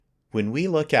When we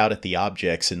look out at the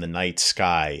objects in the night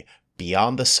sky,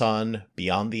 beyond the sun,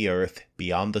 beyond the earth,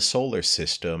 beyond the solar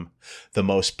system, the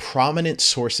most prominent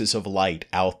sources of light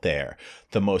out there,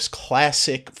 the most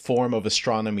classic form of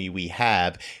astronomy we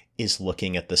have is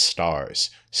looking at the stars.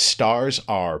 Stars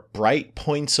are bright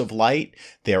points of light.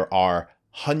 There are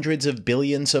hundreds of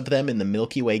billions of them in the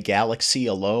Milky Way galaxy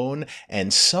alone,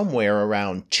 and somewhere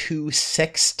around 2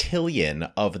 sextillion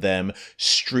of them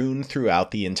strewn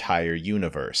throughout the entire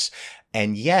universe.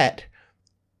 And yet,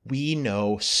 we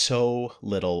know so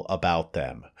little about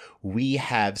them. We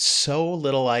have so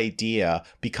little idea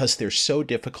because they're so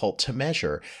difficult to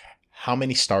measure. How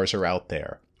many stars are out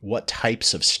there? What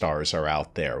types of stars are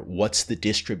out there? What's the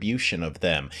distribution of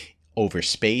them over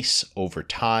space, over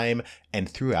time, and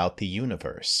throughout the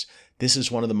universe? This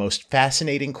is one of the most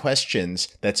fascinating questions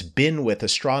that's been with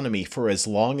astronomy for as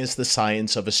long as the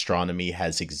science of astronomy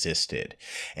has existed.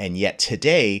 And yet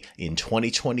today, in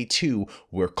 2022,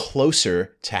 we're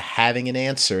closer to having an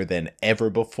answer than ever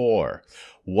before.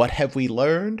 What have we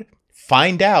learned?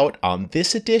 Find out on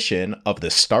this edition of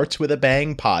the Starts With a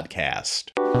Bang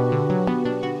podcast.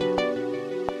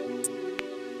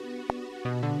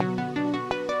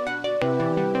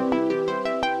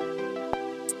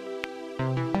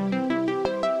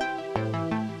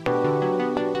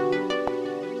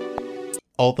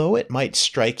 Although it might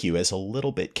strike you as a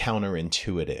little bit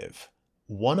counterintuitive,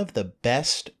 one of the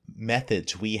best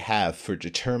methods we have for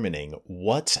determining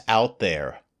what's out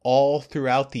there all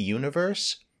throughout the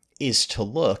universe is to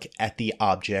look at the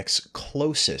objects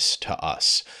closest to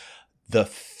us. The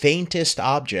faintest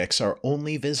objects are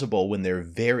only visible when they're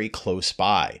very close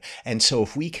by. And so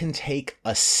if we can take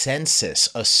a census,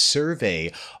 a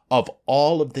survey of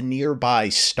all of the nearby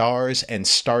stars and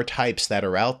star types that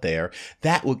are out there,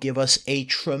 that will give us a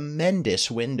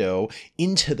tremendous window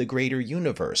into the greater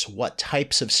universe. What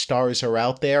types of stars are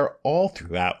out there all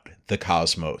throughout the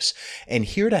cosmos? And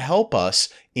here to help us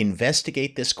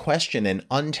investigate this question and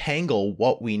untangle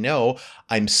what we know,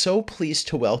 I'm so pleased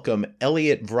to welcome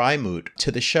Elliot Vrymut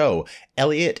to the show.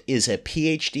 Elliot is a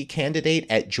PhD candidate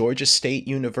at Georgia State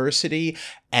University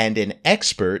and an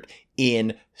expert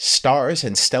in stars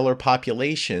and stellar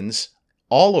populations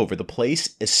all over the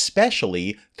place,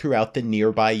 especially throughout the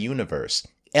nearby universe.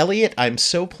 Elliot, I'm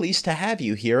so pleased to have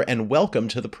you here and welcome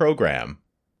to the program.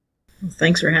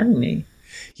 Thanks for having me.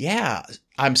 Yeah,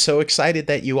 I'm so excited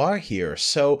that you are here.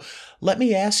 So let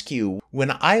me ask you,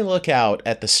 when I look out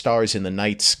at the stars in the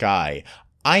night sky,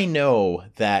 I know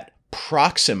that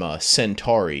Proxima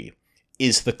Centauri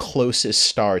is the closest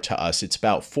star to us. It's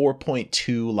about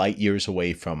 4.2 light years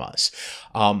away from us.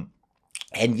 And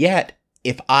yet,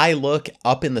 if I look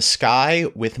up in the sky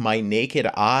with my naked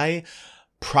eye,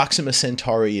 Proxima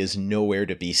Centauri is nowhere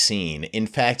to be seen. In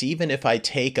fact, even if I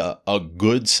take a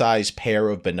good-sized pair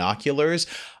of binoculars,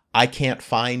 I can't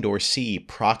find or see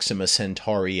Proxima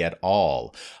Centauri at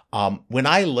all. When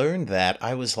I learned that,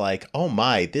 I was like, oh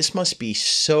my, this must be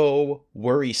so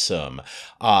worrisome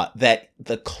that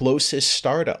the closest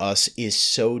star to us is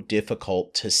so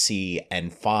difficult to see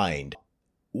and find.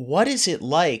 What is it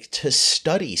like to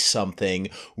study something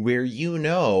where you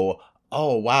know,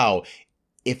 oh wow,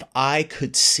 if I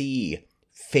could see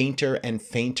fainter and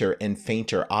fainter and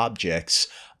fainter objects,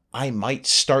 I might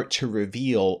start to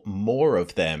reveal more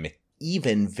of them,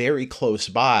 even very close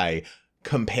by,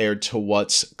 compared to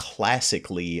what's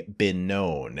classically been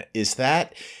known? Is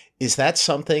that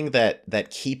something that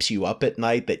keeps you up at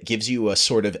night, that gives you a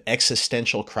sort of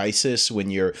existential crisis when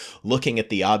you're looking at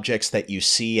the objects that you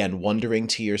see and wondering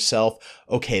to yourself,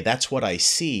 okay, that's what I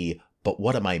see, but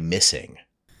what am I missing?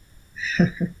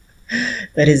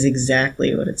 That is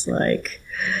exactly what it's like.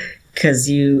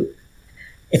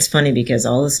 It's funny because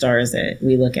all the stars that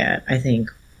we look at, I think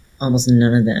almost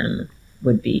none of them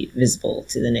would be visible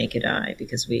to the naked eye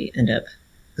because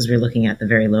we're looking at the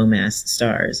very low mass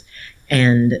stars.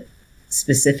 And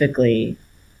specifically,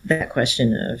 that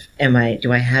question of,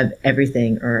 do I have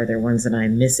everything or are there ones that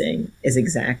I'm missing, is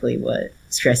exactly what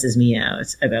stresses me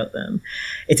out about them.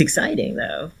 It's exciting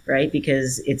though, right?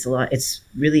 Because it's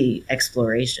really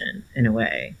exploration in a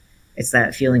way. It's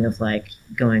that feeling of like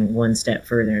going one step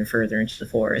further and further into the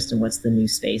forest and what's the new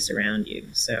space around you.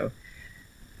 So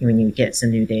when you get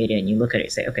some new data and you look at it, you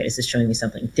say, okay, is this showing me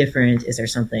something different? Is there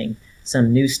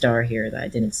some new star here that I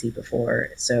didn't see before?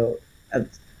 So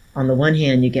on the one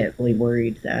hand, you get really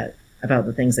worried about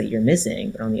the things that you're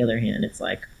missing, but on the other hand, it's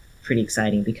like pretty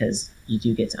exciting because you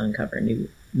do get to uncover new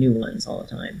ones all the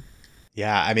time.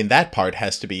 Yeah, I mean, that part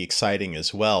has to be exciting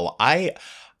as well.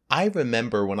 I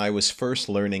remember when I was first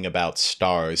learning about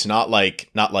stars, not like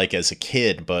as a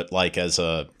kid, but like as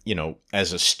a,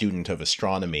 as a student of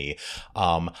astronomy,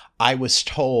 I was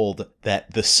told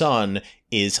that the sun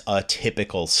is a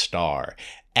typical star.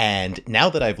 And now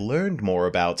that I've learned more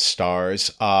about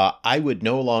stars, I would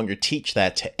no longer teach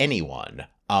that to anyone.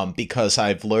 Because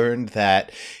I've learned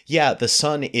that, yeah, the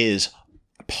sun is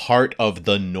part of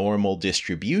the normal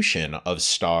distribution of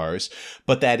stars,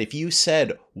 but that if you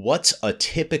said, what's a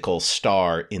typical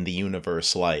star in the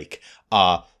universe like?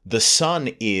 The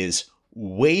sun is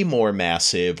way more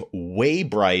massive, way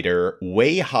brighter,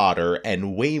 way hotter,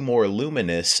 and way more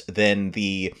luminous than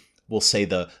we'll say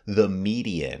the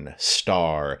median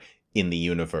star in the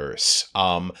universe.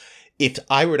 If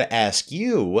I were to ask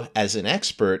you as an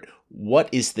expert, what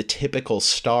is the typical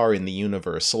star in the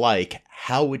universe like?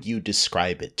 How would you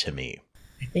describe it to me?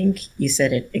 I think you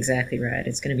said it exactly right.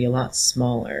 It's going to be a lot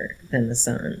smaller than the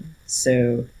sun.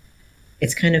 So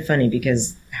it's kind of funny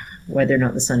because whether or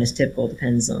not the sun is typical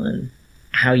depends on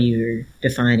how you're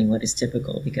defining what is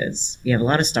typical, because we have a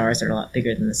lot of stars that are a lot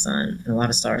bigger than the sun and a lot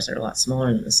of stars that are a lot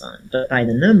smaller than the sun. But by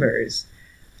the numbers,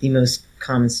 the most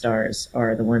common stars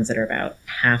are the ones that are about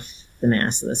half the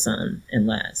mass of the sun and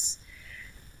less.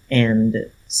 And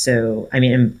so, I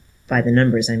mean, and by the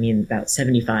numbers, I mean about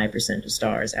 75% of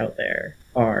stars out there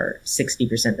are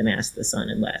 60% the mass of the sun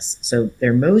and less. So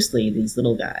they're mostly these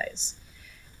little guys.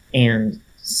 And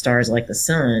stars like the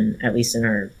sun, at least in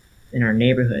our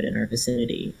neighborhood, in our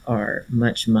vicinity, are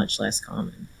much, much less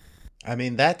common. I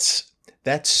mean, that's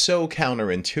so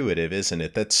counterintuitive, isn't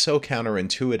it? That's so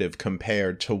counterintuitive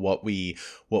compared to what we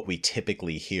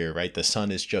typically hear, right? The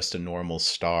sun is just a normal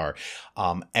star.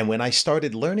 And when I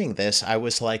started learning this, I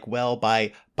was like, well,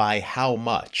 by how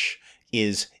much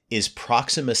is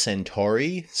Proxima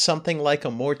Centauri something like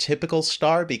a more typical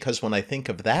star? Because when I think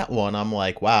of that one, I'm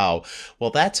like, wow,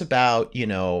 well, that's about,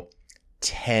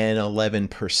 10,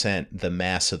 11% the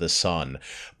mass of the sun.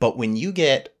 But when you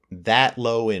get that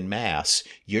low in mass,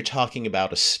 you're talking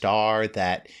about a star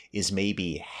that is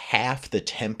maybe half the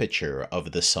temperature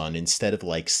of the sun. Instead of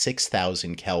like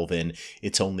 6,000 Kelvin,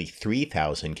 it's only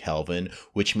 3,000 Kelvin,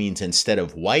 which means instead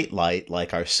of white light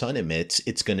like our sun emits,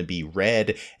 it's going to be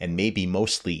red and maybe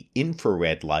mostly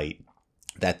infrared light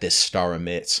that this star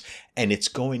emits. And it's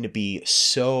going to be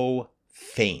so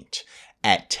faint.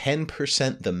 At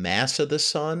 10% the mass of the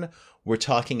sun, we're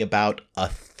talking about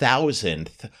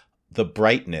 1,000th the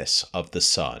brightness of the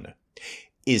sun.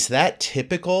 Is that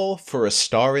typical for a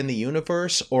star in the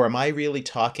universe? Or am I really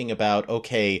talking about,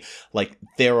 okay, like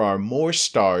there are more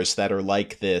stars that are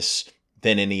like this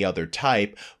than any other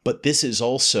type, but this is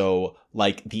also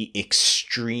like the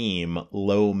extreme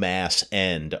low mass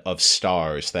end of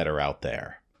stars that are out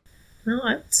there? Well,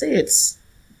 I would say it's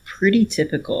pretty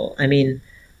typical. I mean,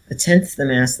 a tenth the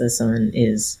mass of the sun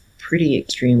is pretty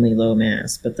extremely low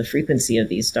mass, but the frequency of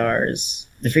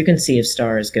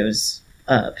stars goes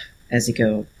up as you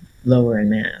go lower in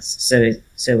mass. So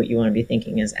what you want to be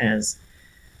thinking is as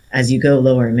you go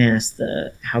lower in mass,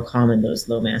 how common those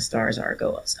low mass stars are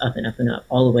goes up and up and up,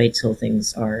 all the way till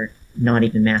things are not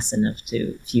even mass enough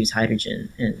to fuse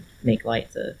hydrogen and make light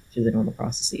through the normal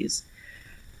processes.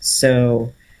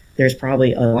 So there's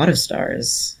probably a lot of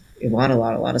stars, a lot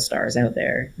of stars out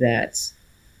there that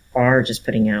are just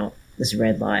putting out this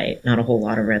red light, not a whole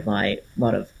lot of red light, a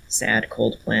lot of sad,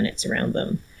 cold planets around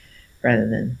them, rather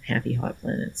than happy, hot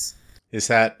planets. Is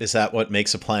that what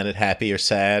makes a planet happy or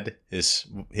sad? Is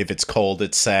if it's cold,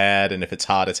 it's sad, and if it's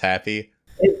hot, it's happy?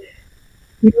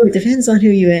 It depends on who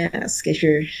you ask. If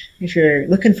you're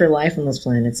looking for life on those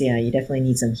planets, yeah, you definitely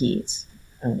need some heat.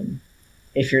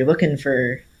 If you're looking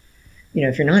for,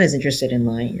 if you're not as interested in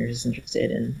light, you're just interested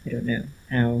in, I don't know,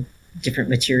 how different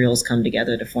materials come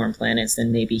together to form planets,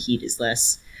 then maybe heat is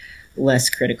less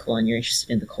critical and you're interested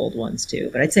in the cold ones too.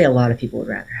 But I'd say a lot of people would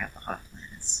rather have the hot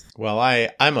planets. Well,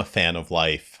 I'm a fan of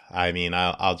life. I mean,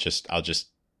 I'll just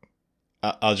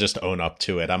own up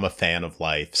to it. I'm a fan of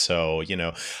life. So,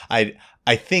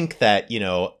 I think that,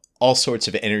 all sorts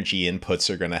of energy inputs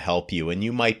are going to help you, and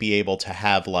you might be able to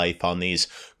have life on these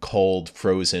cold,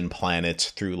 frozen planets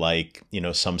through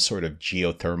some sort of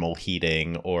geothermal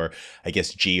heating, or I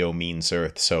guess geo means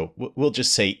Earth. So we'll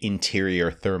just say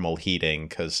interior thermal heating,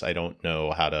 because I don't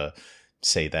know how to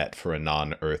say that for a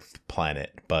non-Earth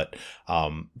planet. But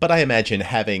I imagine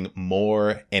having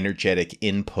more energetic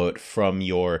input from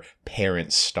your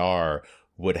parent star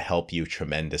would help you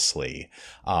tremendously.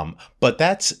 But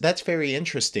that's very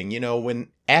interesting. When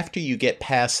after you get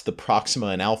past the Proxima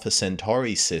and Alpha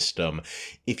Centauri system,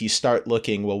 if you start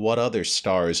looking, well, what other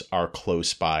stars are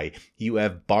close by? You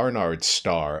have Barnard's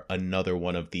star, another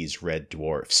one of these red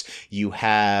dwarfs. You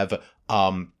have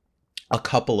a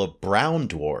couple of brown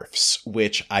dwarfs,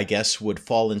 which I guess would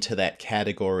fall into that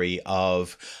category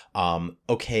of,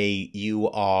 okay, you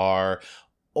are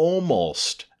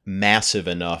almost massive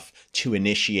enough to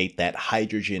initiate that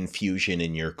hydrogen fusion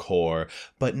in your core,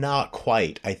 but not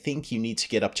quite. I think you need to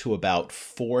get up to about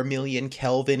 4 million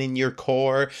Kelvin in your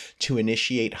core to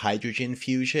initiate hydrogen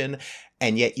fusion.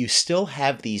 And yet you still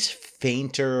have these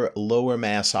fainter, lower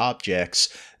mass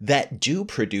objects that do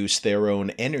produce their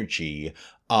own energy,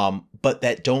 but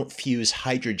that don't fuse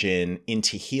hydrogen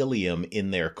into helium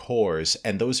in their cores.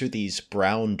 And those are these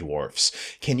brown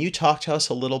dwarfs. Can you talk to us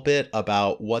a little bit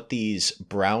about what these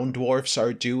brown dwarfs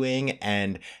are doing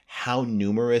and how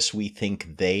numerous we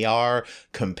think they are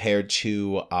compared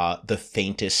to the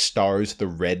faintest stars, the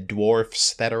red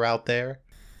dwarfs that are out there?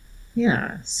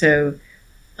 Yeah. So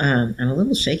I'm a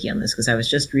little shaky on this because I was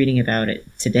just reading about it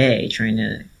today, trying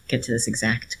to get to this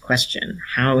exact question.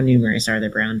 How numerous are the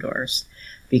brown dwarfs?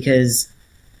 Because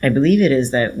I believe it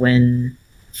is that when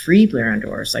free brown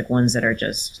dwarfs, like ones that are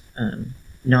just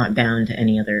not bound to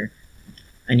any other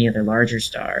larger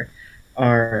star,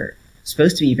 are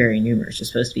supposed to be very numerous. They're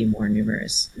supposed to be more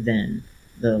numerous than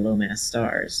the low mass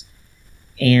stars.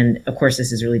 And of course,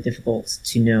 this is really difficult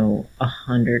to know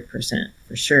 100%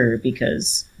 for sure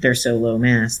because they're so low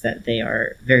mass that they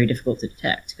are very difficult to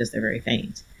detect because they're very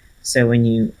faint. So when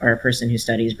you are a person who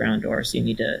studies brown dwarfs, you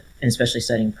need to, and especially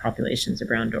studying populations of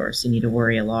brown dwarfs, you need to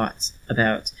worry a lot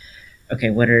about,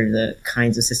 okay, what are the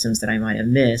kinds of systems that I might have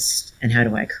missed, and how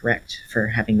do I correct for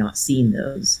having not seen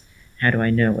those? How do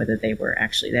I know whether they were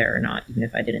actually there or not, even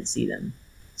if I didn't see them?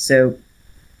 So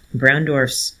brown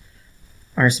dwarfs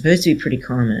are supposed to be pretty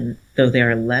common, though they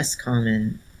are less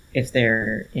common if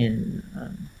they're in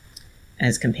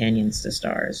as companions to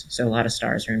stars. So a lot of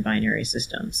stars are in binary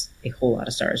systems. A whole lot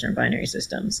of stars are in binary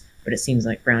systems, but it seems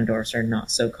like brown dwarfs are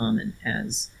not so common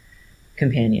as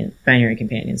binary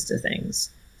companions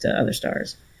to other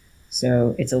stars.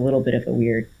 So it's a little bit of a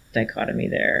weird dichotomy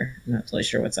there. I'm not totally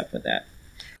sure what's up with that.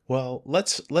 Well,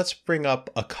 let's bring up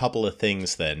a couple of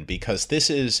things then, because this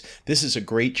is a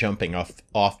great jumping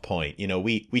off point.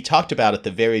 We talked about at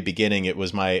the very beginning. It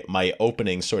was my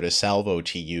opening sort of salvo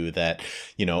to you that,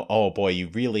 oh boy, you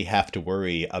really have to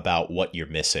worry about what you're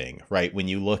missing, right? When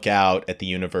you look out at the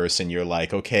universe and you're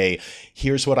like, okay,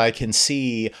 here's what I can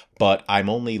see, but I'm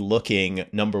only looking,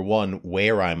 number one,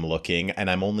 where I'm looking, and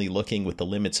I'm only looking with the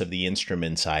limits of the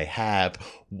instruments I have.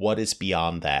 What is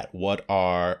beyond that?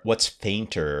 What's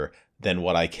fainter than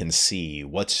what I can see?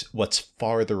 What's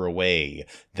farther away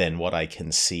than what I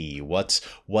can see? What's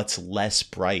less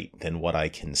bright than what I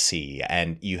can see?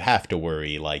 And you have to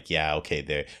worry, like, yeah,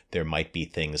 okay, there might be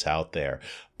things out there.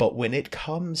 But when it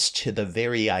comes to the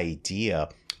very idea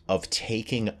of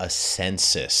taking a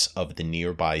census of the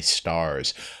nearby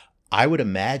stars, I would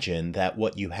imagine that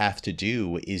what you have to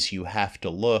do is you have to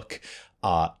look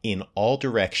in all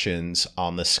directions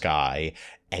on the sky,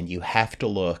 and you have to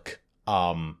look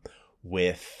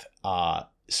with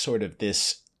sort of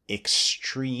this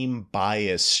extreme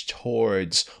bias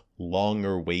towards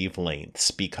longer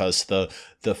wavelengths, because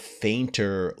the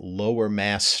fainter, lower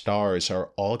mass stars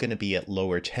are all going to be at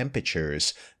lower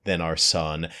temperatures than our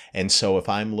sun. And so if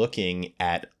I'm looking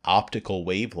at optical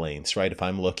wavelengths, right, if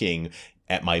I'm looking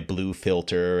at my blue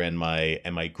filter and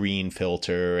my green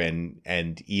filter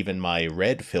and even my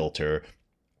red filter,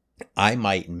 I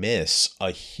might miss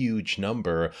a huge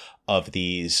number of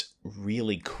these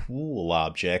really cool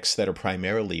objects that are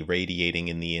primarily radiating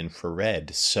in the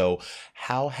infrared. So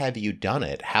how have you done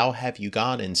it? How have you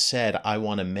gone and said, I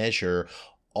want to measure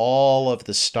all of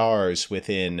the stars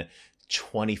within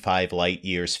 25 light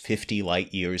years, 50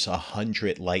 light years,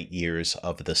 100 light years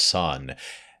of the sun?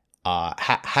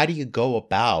 How do you go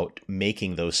about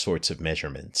making those sorts of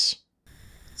measurements?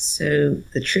 So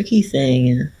the tricky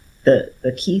thing,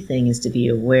 the key thing is to be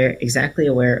exactly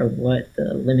aware of what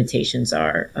the limitations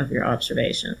are of your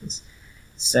observations.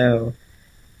 So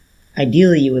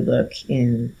ideally you would look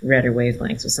in redder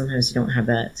wavelengths, but sometimes you don't have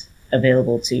that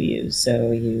available to you.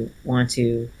 So you want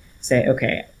to say,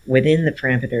 okay, within the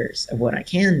parameters of what I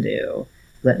can do,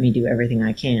 let me do everything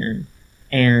I can.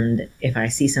 And if I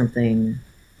see something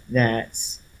that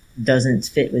doesn't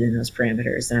fit within those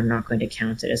parameters, then I'm not going to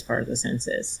count it as part of the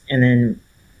census. And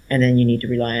then you need to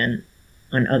rely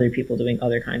on other people doing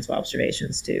other kinds of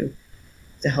observations to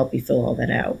help you fill all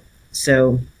that out.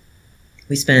 So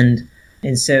we spend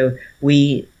And so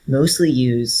we mostly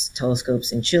use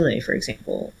telescopes in Chile, for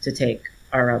example, to take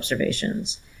our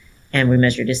observations, and we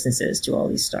measure distances to all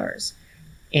these stars.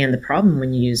 And the problem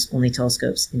when you use only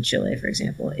telescopes in Chile, for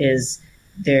example, is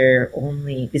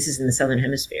this is in the southern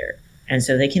hemisphere, and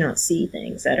so they cannot see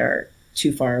things that are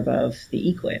too far above the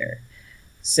equator.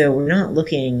 So we're not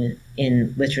looking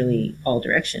in literally all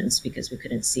directions because we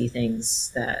couldn't see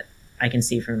things that I can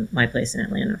see from my place in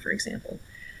Atlanta, for example.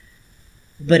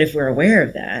 But if we're aware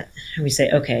of that, and we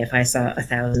say, okay, if I saw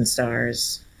 1,000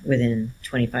 stars within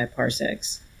 25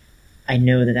 parsecs, I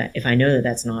know that if I know that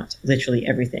that's not literally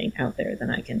everything out there, then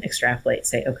I can extrapolate,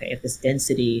 say, okay, if this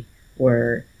density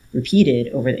were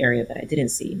repeated over the area that I didn't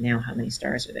see, now how many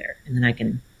stars are there? And then I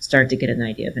can start to get an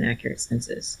idea of an accurate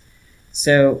census.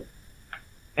 So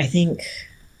I think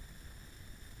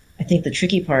the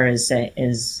tricky part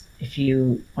is if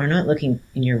you are not looking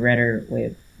in your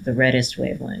the reddest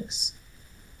wavelengths,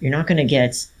 you're not going to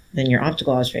get, then your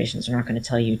optical observations are not going to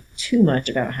tell you too much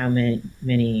about how many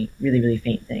really, really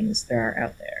faint things there are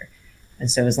out there. And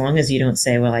so as long as you don't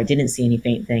say, well, I didn't see any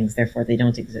faint things, therefore they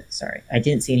don't exist. Sorry, I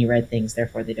didn't see any red things,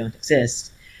 therefore they don't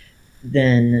exist.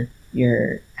 Then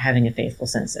you're having a faithful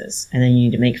census. And then you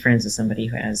need to make friends with somebody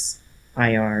who has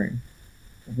IR,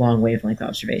 long wavelength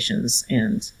observations,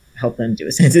 and help them do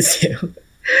a census too.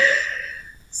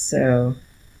 So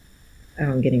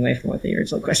I'm getting away from what the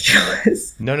original question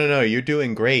was. No, you're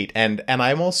doing great, and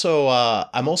I'm also a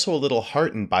little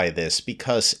heartened by this,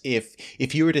 because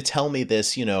if you were to tell me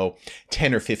this,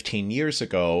 10 or 15 years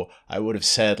ago, I would have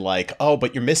said like, oh,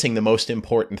 but you're missing the most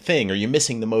important thing, or you're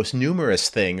missing the most numerous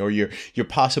thing, or you're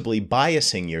possibly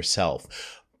biasing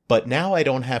yourself. But now I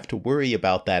don't have to worry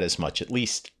about that as much, at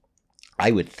least I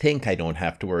would think I don't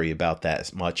have to worry about that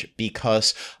as much,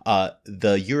 because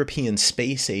the European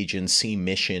Space Agency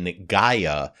mission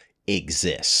Gaia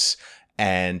exists.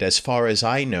 And as far as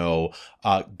I know,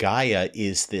 Gaia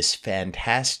is this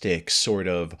fantastic sort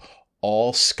of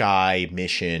all-sky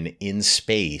mission in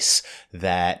space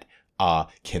that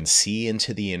can see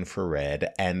into the infrared,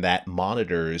 and that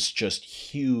monitors just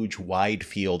huge wide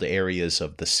field areas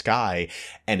of the sky,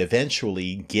 and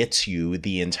eventually gets you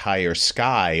the entire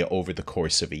sky over the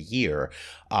course of a year.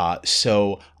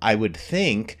 So I would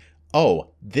think, oh,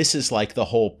 this is like the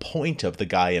whole point of the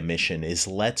Gaia mission, is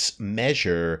let's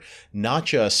measure not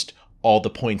just all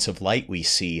the points of light we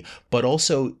see, but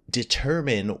also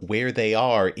determine where they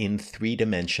are in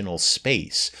three-dimensional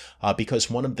space. Because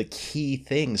one of the key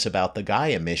things about the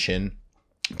Gaia mission,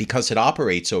 because it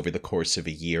operates over the course of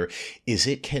a year, is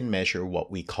it can measure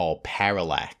what we call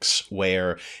parallax,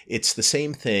 where it's the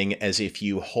same thing as if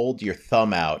you hold your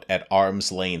thumb out at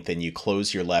arm's length and you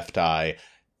close your left eye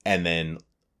and then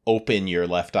open your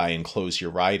left eye and close your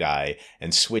right eye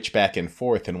and switch back and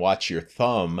forth and watch your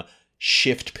thumb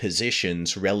shift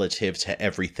positions relative to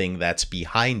everything that's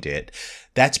behind it.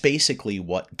 That's basically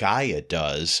what Gaia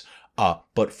does,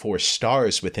 but for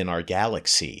stars within our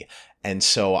galaxy. And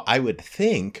so I would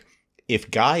think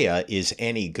if Gaia is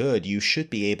any good, you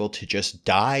should be able to just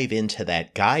dive into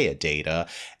that Gaia data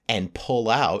and pull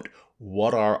out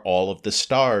what are all of the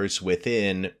stars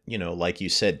within, like you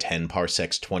said, 10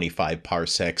 parsecs, 25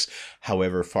 parsecs,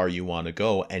 however far you want to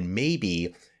go. And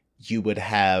maybe you would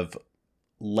have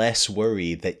less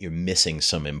worry that you're missing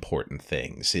some important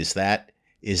things. Is that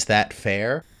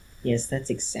fair? Yes,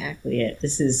 that's exactly it.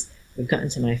 We've gotten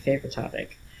to my favorite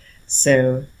topic.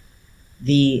 So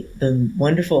the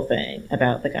wonderful thing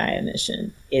about the Gaia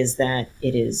mission is that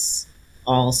it is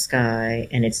all sky,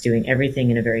 and it's doing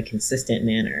everything in a very consistent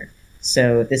manner.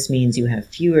 So this means you have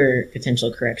fewer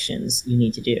potential corrections you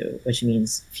need to do, which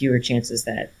means fewer chances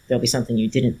that there'll be something you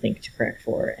didn't think to correct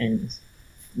for, and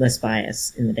less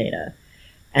bias in the data.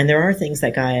 And there are things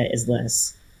that Gaia is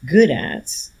less good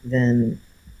at than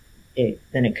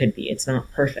it could be. It's not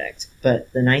perfect,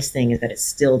 but the nice thing is that it's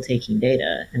still taking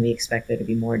data, and we expect there to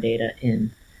be more data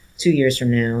in 2 years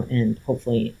from now, and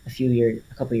hopefully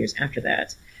a couple years after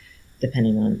that,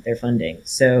 depending on their funding.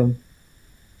 So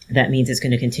that means it's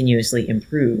going to continuously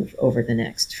improve over the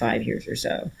next 5 years or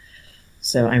so.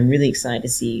 So I'm really excited to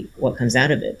see what comes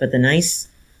out of it. But the nice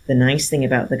thing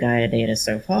about the Gaia data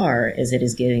so far is it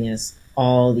is giving us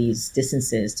all these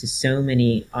distances to so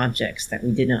many objects that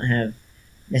we did not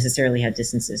necessarily have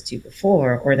distances to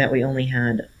before, or that we only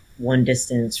had one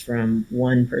distance from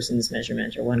one person's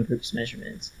measurement or one group's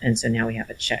measurement. And so now we have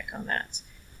a check on that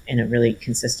in a really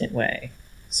consistent way.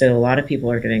 So a lot of people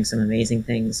are doing some amazing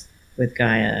things with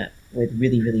Gaia, with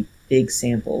really, really big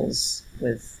samples,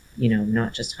 with,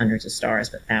 not just hundreds of stars,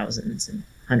 but thousands and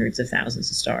hundreds of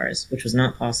thousands of stars, which was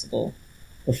not possible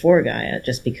before Gaia,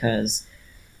 just because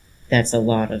that's a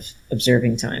lot of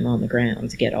observing time on the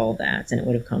ground to get all that, and it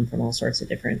would have come from all sorts of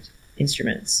different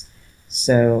instruments.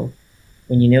 So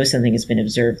when you know something has been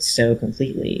observed so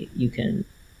completely, you can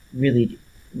really,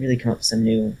 really come up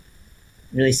with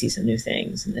really see some new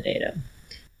things in the data.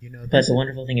 But the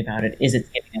wonderful thing about it is it's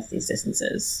giving us these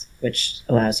distances, which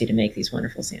allows you to make these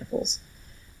wonderful samples.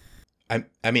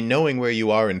 I mean, knowing where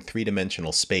you are in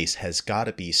three-dimensional space has got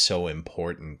to be so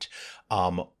important.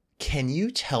 Can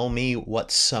you tell me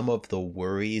what some of the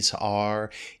worries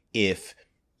are if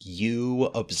you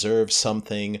observe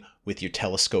something with your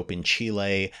telescope in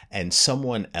Chile and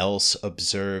someone else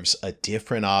observes a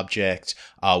different object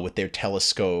with their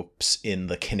telescopes in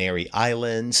the Canary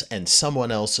Islands, and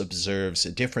someone else observes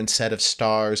a different set of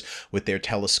stars with their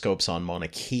telescopes on Mauna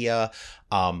Kea?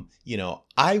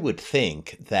 I would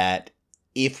think that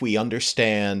if we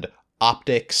understand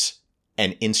optics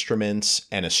and instruments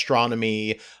and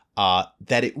astronomy,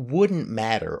 that it wouldn't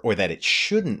matter, or that it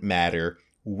shouldn't matter,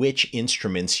 which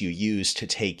instruments you use to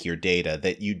take your data,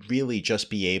 that you'd really just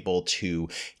be able to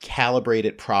calibrate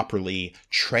it properly,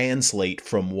 translate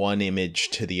from one image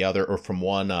to the other, or from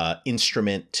one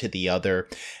instrument to the other,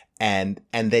 and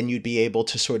then you'd be able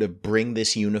to sort of bring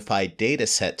this unified data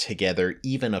set together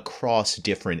even across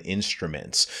different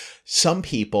instruments. Some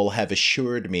people have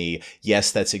assured me,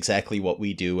 yes, that's exactly what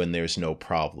we do and there's no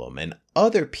problem. And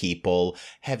other people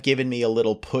have given me a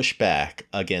little pushback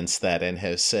against that and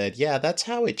have said, yeah, that's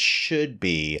how it should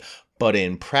be. But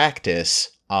in practice,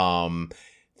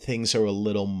 things are a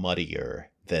little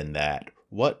muddier than that.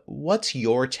 What's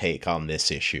your take on this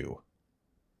issue?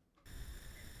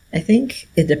 I think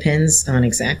it depends on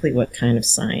exactly what kind of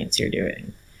science you're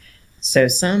doing. So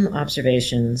some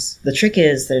observations, the trick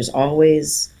is there'll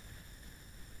always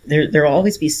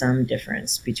be some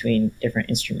difference between different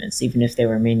instruments, even if they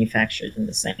were manufactured in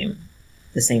the same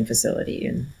facility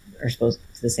and are supposed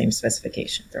to the same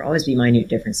specification. There'll always be minute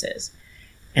differences.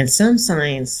 And some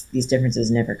science, these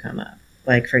differences never come up.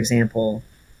 Like, for example,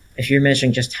 if you're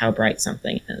measuring just how bright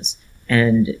something is,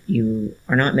 and you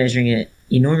are not measuring it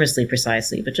enormously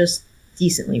precisely, but just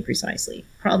decently precisely,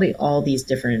 probably all these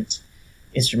different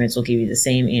instruments will give you the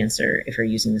same answer if you're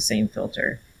using the same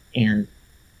filter and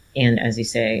as you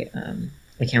say,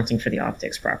 accounting for the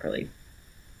optics properly.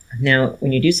 Now,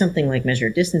 when you do something like measure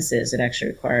distances, it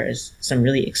actually requires some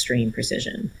really extreme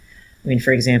precision. I mean,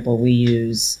 for example,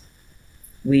 we're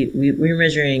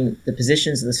measuring the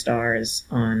positions of the stars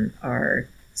on our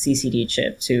CCD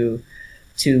chip to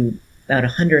about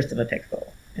 1/100th of a pixel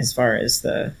as far as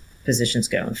the positions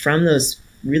go. And from those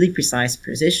really precise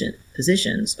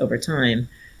positions over time,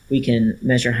 we can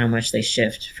measure how much they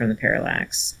shift from the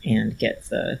parallax and get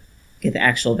the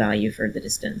actual value for the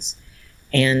distance.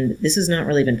 And this has not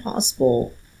really been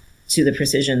possible to the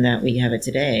precision that we have it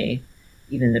today,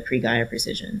 even the pre-Gaia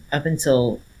precision, up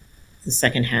until the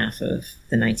second half of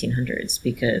the 1900s,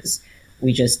 because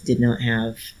we just did not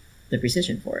have the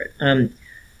precision for it.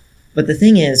 But the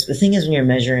thing is when you're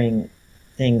measuring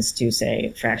things to, say,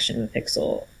 a fraction of a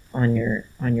pixel on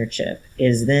your chip,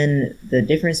 is then the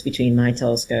difference between my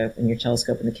telescope and your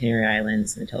telescope in the Canary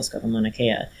Islands and the telescope in Mauna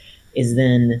Kea is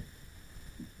then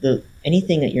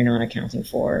anything that you're not accounting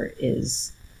for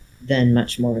is then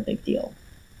much more of a big deal.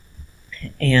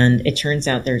 And it turns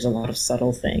out there's a lot of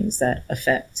subtle things that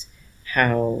affect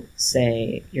how,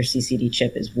 say, your CCD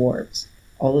chip is warped.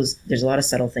 There's a lot of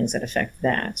subtle things that affect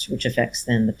that, which affects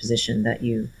then the position that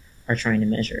you are trying to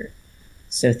measure.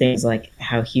 So things like,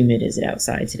 how humid is it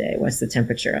outside today? What's the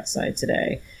temperature outside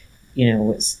today?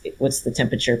 What's the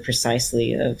temperature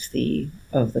precisely of the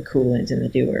coolant in the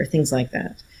dewar? Things like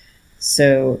that.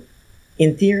 So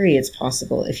in theory, it's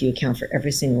possible if you account for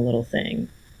every single little thing,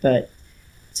 but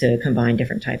to combine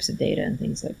different types of data and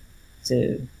things like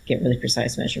to get really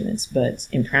precise measurements. But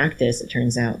in practice, it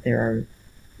turns out there are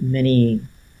many,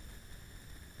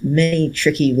 many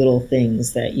tricky little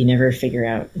things that you never figure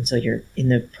out until you're in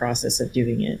the process of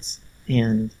doing it.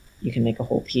 And you can make a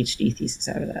whole PhD thesis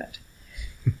out of that.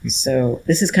 So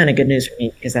this is kind of good news for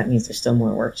me, because that means there's still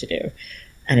more work to do.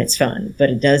 And it's fun. But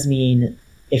it does mean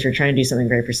if you're trying to do something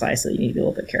very precisely, you need to be a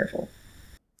little bit careful.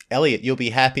 Elliot, you'll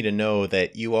be happy to know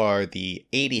that you are the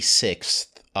 86th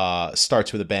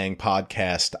Starts With a Bang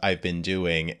podcast I've been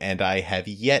doing, and I have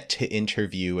yet to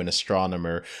interview an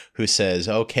astronomer who says,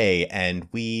 okay, and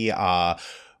we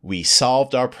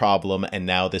solved our problem, and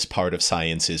now this part of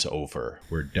science is over.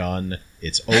 We're done.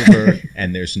 It's over,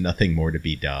 and there's nothing more to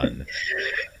be done.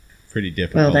 Pretty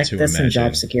difficult to imagine. That's some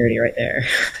job security right there.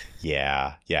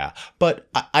 Yeah. But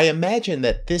I imagine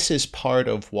that this is part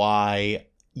of why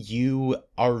you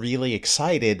are really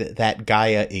excited that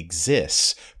Gaia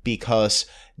exists, because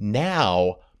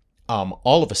now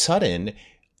all of a sudden,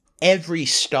 every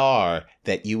star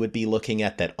that you would be looking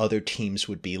at, that other teams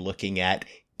would be looking at,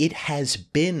 it has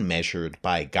been measured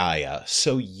by Gaia.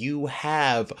 So you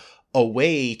have a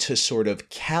way to sort of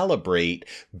calibrate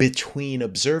between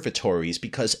observatories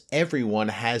because everyone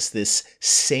has this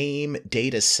same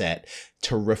data set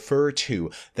to refer to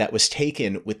that was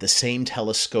taken with the same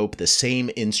telescope, the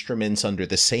same instruments under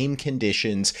the same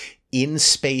conditions in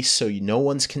space. So no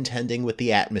one's contending with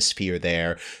the atmosphere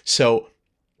there. So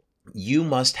you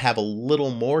must have a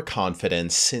little more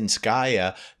confidence since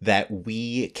Gaia that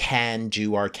we can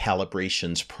do our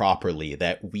calibrations properly,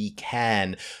 that we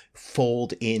can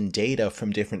fold in data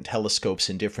from different telescopes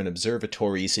in different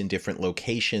observatories in different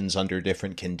locations under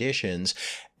different conditions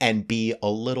and be a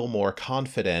little more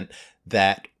confident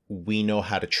that we know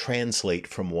how to translate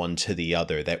from one to the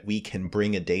other, that we can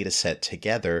bring a data set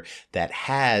together that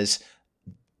has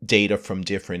data from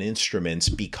different instruments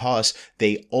because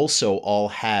they also all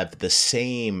have the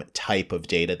same type of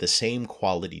data, the same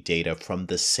quality data from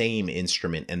the same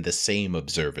instrument and the same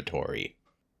observatory.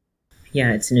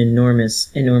 Yeah, it's an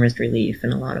enormous relief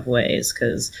in a lot of ways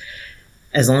because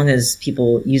as long as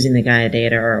people using the Gaia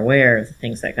data are aware of the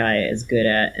things that Gaia is good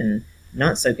at and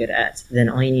not so good at, then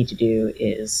all you need to do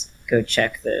is go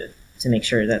check to make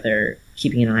sure that they're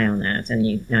keeping an eye on that.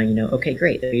 And now you know, okay,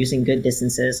 great, they're using good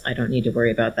distances. I don't need to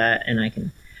worry about that. And I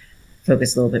can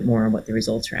focus a little bit more on what the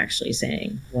results are actually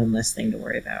saying. One less thing to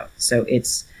worry about. So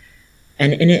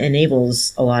and it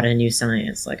enables a lot of new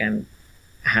science. Like I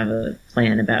have a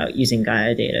plan about using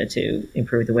Gaia data to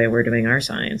improve the way we're doing our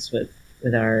science with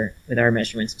our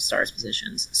measurements of stars'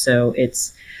 positions. So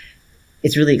it's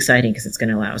really exciting because it's going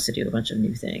to allow us to do a bunch of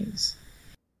new things.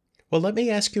 Well, let me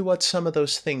ask you what some of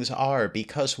those things are,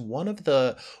 because one of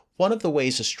the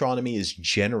ways astronomy is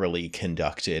generally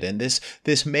conducted, and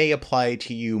this may apply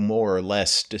to you more or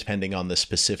less depending on the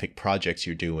specific projects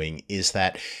you're doing, is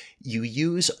that you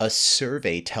use a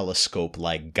survey telescope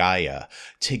like Gaia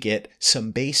to get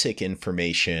some basic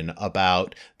information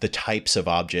about the types of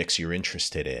objects you're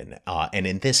interested in. And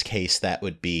in this case, that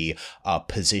would be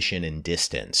position and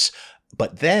distance.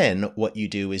 But then what you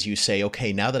do is you say,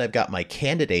 okay, now that I've got my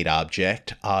candidate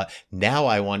object, now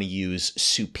I want to use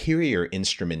superior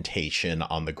instrumentation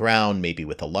on the ground, maybe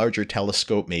with a larger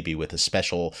telescope, maybe with a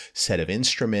special set of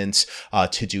instruments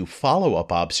to do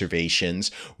follow-up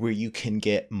observations where you can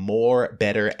get more,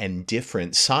 better, and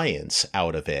different science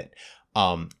out of it.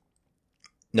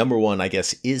 Number one, I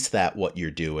guess, is that what you're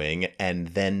doing? And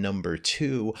then number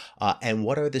two, and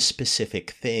what are the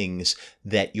specific things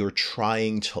that you're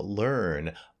trying to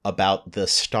learn about the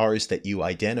stars that you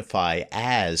identify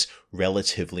as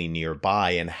relatively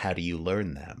nearby, and how do you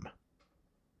learn them?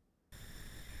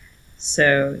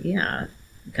 So, yeah,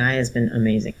 Gaia has been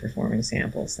amazing performing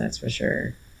samples, that's for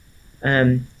sure.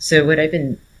 So what I've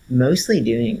been mostly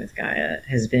doing with Gaia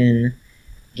has been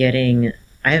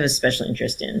I have a special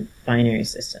interest in binary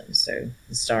systems. So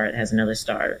the star that has another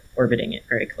star orbiting it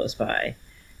very close by.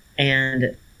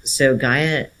 And so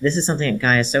Gaia, this is something that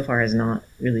Gaia so far has not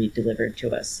really delivered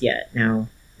to us yet. Now,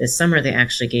 this summer they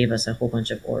actually gave us a whole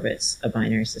bunch of orbits of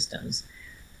binary systems.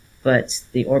 But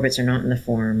the orbits are not in the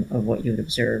form of what you would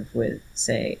observe with,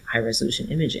 say, high-resolution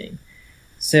imaging.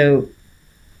 So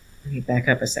let me back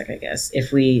up a sec, I guess.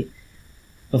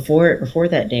 Before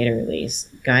that data release,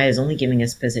 Gaia is only giving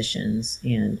us positions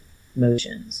and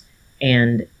motions,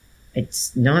 and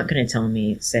it's not going to tell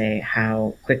me, say,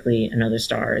 how quickly another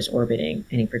star is orbiting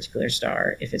any particular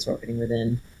star if it's orbiting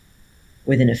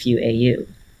within a few AU.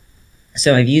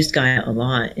 So I've used Gaia a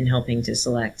lot in helping to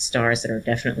select stars that are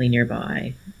definitely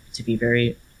nearby, to be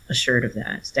very assured of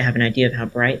that, to have an idea of how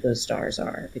bright those stars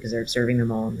are because they're observing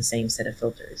them all in the same set of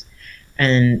filters.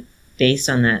 And based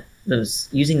on that,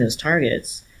 using those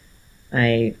targets,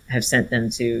 I have sent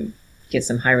them to get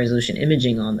some high resolution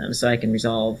imaging on them so I can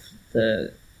resolve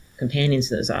the companions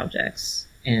to those objects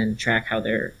and track how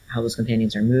those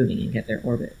companions are moving and get their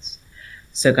orbits.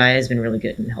 So Gaia has been really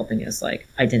good in helping us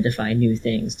identify new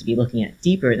things to be looking at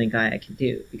deeper than Gaia can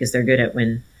do, because they're good at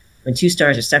when two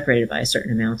stars are separated by a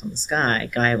certain amount on the sky,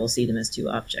 Gaia will see them as two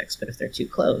objects, but if they're too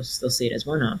close, they'll see it as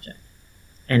one object.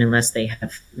 And unless they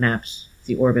have mapped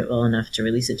the orbit well enough to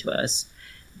release it to us,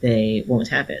 they won't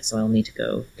have it. So I'll need to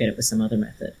go get it with some other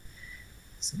method,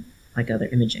 like other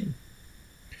imaging.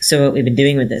 So what we've been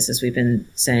doing with this is we've been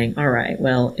saying, all right,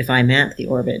 well, if I map the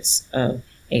orbits of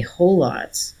a whole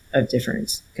lot of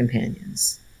different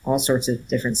companions, all sorts of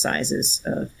different sizes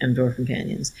of M-dwarf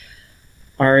companions,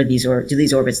 do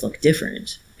these orbits look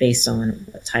different based on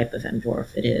what type of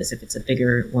M-dwarf it is? If it's a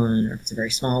bigger one, or if it's a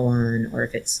very small one, or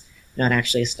if it's not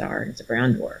actually a star, it's a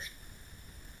brown dwarf.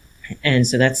 And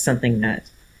so that's something that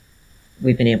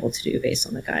we've been able to do based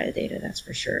on the Gaia data, that's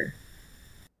for sure.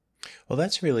 Well,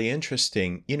 that's really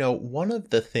interesting. You know, one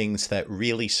of the things that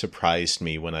really surprised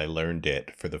me when I learned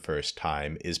it for the first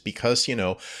time is because,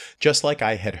 just like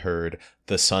I had heard,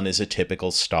 the sun is a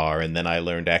typical star, and then I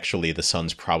learned actually the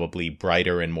sun's probably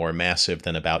brighter and more massive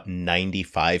than about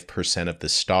 95% of the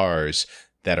stars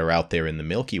that are out there in the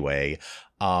Milky Way.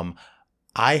 Um,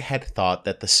 I had thought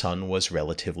that the sun was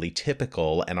relatively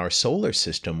typical and our solar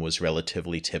system was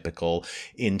relatively typical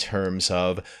in terms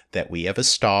of that we have a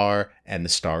star and the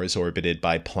star is orbited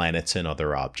by planets and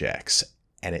other objects.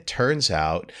 And it turns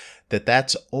out that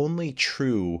that's only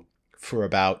true for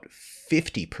about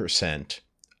 50%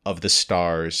 of the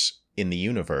stars in the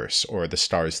universe, or the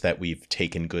stars that we've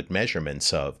taken good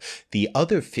measurements of. The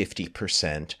other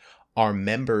 50% are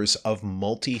members of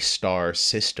multi-star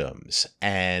systems.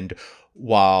 And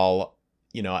while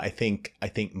I think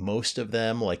most of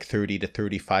them, like 30 to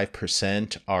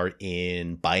 35%, are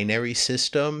in binary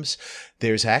systems,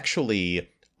 there's actually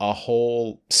a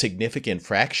whole significant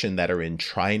fraction that are in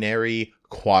trinary,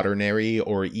 quaternary,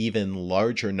 or even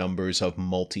larger numbers of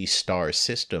multi-star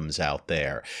systems out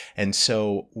there. And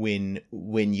so when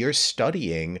you're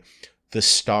studying the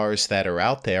stars that are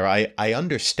out there, I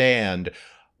understand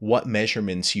what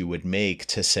measurements you would make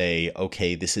to say,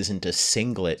 okay, this isn't a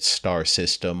singlet star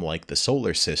system like the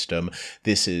solar system,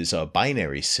 this is a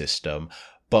binary system.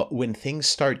 But when things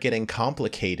start getting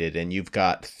complicated and you've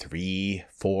got 3,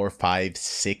 4, 5,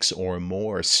 6 or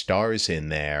more stars in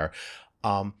there,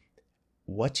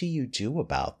 what do you do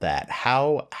about that?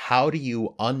 How do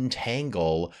you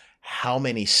untangle how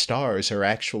many stars are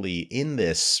actually in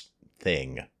this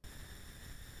thing?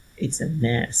 It's a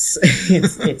mess.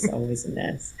 It's always a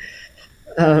mess.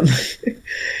 Um,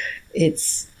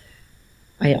 it's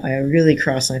I really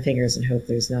cross my fingers and hope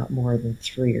there's not more than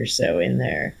 3 or so in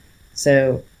there.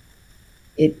 So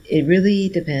it really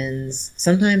depends.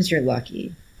 Sometimes you're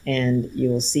lucky and you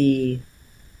will see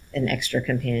an extra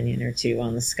companion or two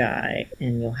on the sky,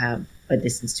 and you'll have a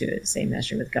distance to it, same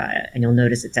measure with Gaia, and you'll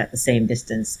notice it's at the same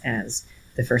distance as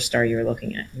the first star you were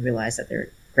looking at. You realize that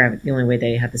the only way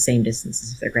they have the same distance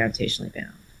is if they're gravitationally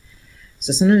bound.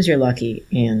 So sometimes you're lucky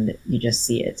and you just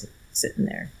see it sitting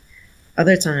there.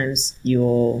 Other times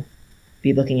you'll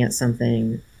be looking at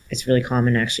something. It's really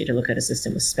common actually to look at a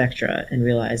system with spectra and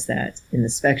realize that in the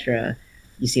spectra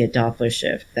you see a Doppler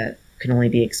shift that can only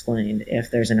be explained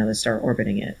if there's another star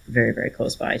orbiting it very, very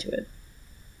close by to it.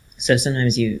 So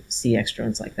sometimes you see extra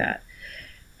ones like that.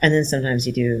 And then sometimes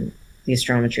you do the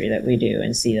astrometry that we do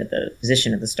and see that the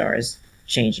position of the star is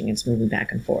changing, it's moving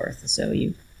back and forth. So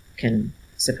you can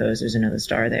suppose there's another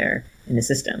star there in the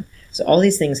system. So all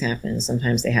these things happen.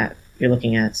 Sometimes you're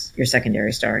looking at your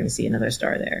secondary star and you see another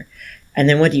star there. And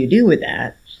then what do you do with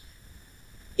that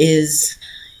is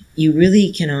you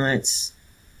really cannot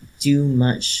do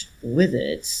much with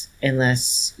it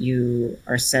unless you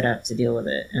are set up to deal with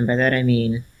it. And by that I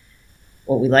mean,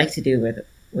 what we like to do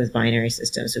with binary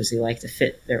systems is we like to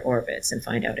fit their orbits and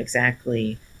find out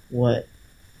exactly what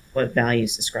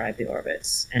values describe the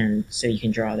orbits, and so you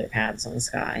can draw their paths on the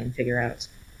sky and figure out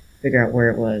where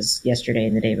it was yesterday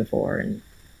and the day before and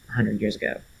 100 years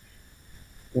ago.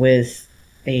 With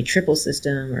a triple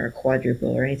system or a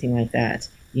quadruple or anything like that,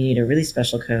 you need a really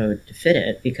special code to fit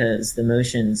it because the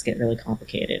motions get really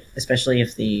complicated, especially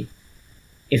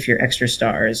if your extra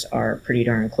stars are pretty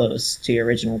darn close to your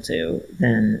original two.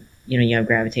 Then you have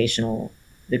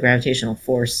the gravitational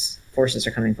forces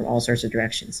are coming from all sorts of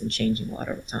directions and changing a lot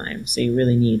over time. So you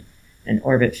really need an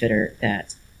orbit fitter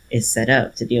that is set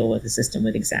up to deal with a system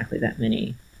with exactly that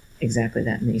many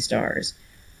stars,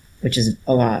 which is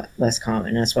a lot less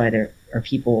common. That's why there are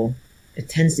people, it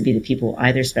tends to be that people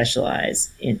either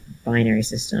specialize in binary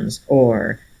systems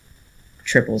or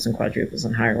triples and quadruples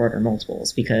and higher order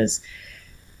multiples, because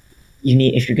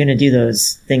if you're going to do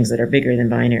those things that are bigger than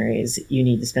binaries, you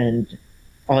need to spend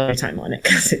all your time on it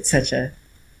because it's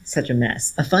such a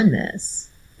mess. A fun mess,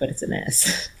 but it's a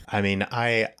mess. I mean,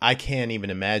 I can't even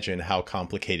imagine how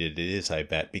complicated it is, I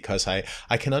bet, because I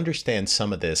can understand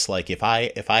some of this. Like if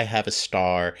I have a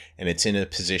star and it's in a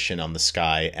position on the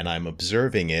sky and I'm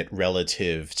observing it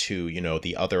relative to,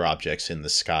 the other objects in the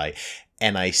sky,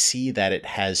 and I see that it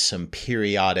has some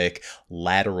periodic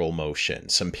lateral motion,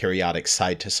 some periodic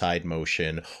side-to-side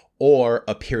motion, or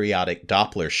a periodic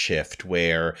Doppler shift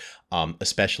where,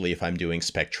 especially if I'm doing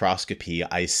spectroscopy,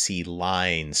 I see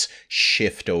lines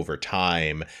shift over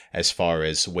time as far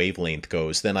as wavelength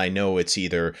goes, then I know it's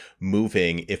either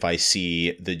moving. If I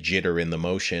see the jitter in the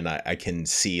motion, I can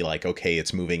see like, okay,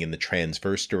 it's moving in the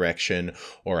transverse direction,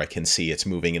 or I can see it's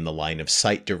moving in the line of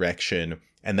sight direction.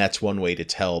 And that's one way to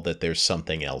tell that there's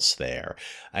something else there.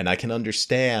 And I can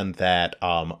understand that,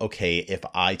 okay, if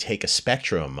I take a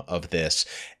spectrum of this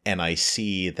and I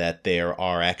see that there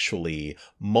are actually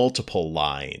multiple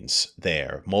lines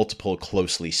there, multiple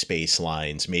closely spaced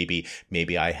lines, maybe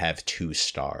I have two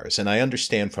stars. And I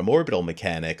understand from orbital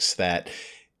mechanics that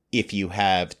if you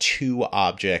have two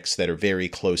objects that are very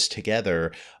close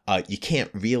together, you can't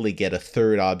really get a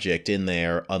third object in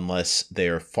there unless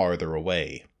they're farther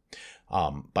away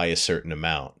by a certain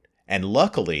amount. And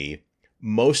luckily,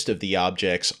 most of the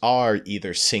objects are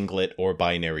either singlet or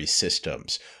binary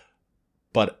systems.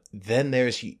 But then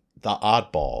there's the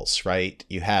oddballs, right?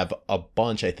 You have a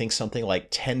bunch, I think something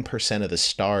like 10% of the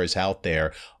stars out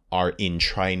there are in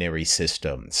trinary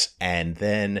systems. And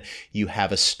then you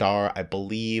have a star, I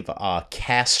believe,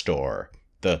 Castor,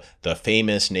 the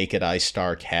famous naked eye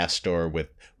star Castor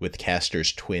with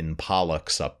Castor's twin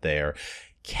Pollux up there.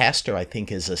 Castor, I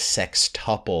think, is a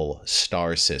sextuple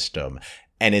star system,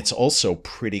 and it's also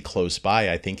pretty close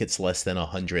by. I think it's less than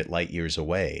 100 light years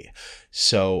away.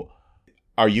 So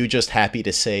are you just happy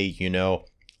to say,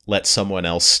 let someone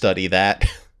else study that?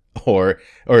 or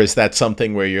is that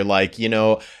something where you're like,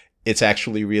 it's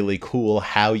actually really cool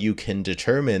how you can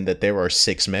determine that there are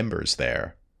 6 members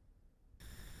there?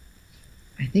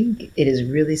 I think it is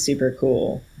really super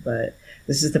cool, but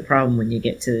this is the problem when you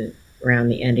get to around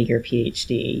the end of your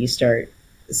PhD. You start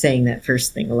saying that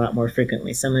first thing a lot more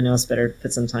frequently. Someone else better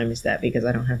put some time into that because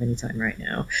I don't have any time right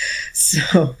now.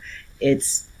 So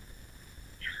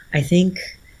I think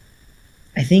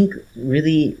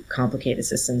really complicated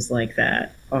systems like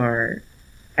that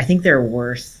I think they're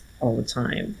worth all the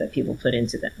time that people put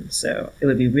into them. So it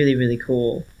would be really, really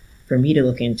cool for me to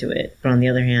look into it. But on the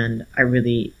other hand, I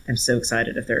really am so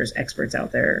excited if there's experts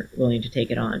out there willing to take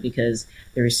it on, because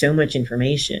there is so much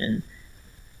information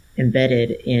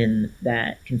embedded in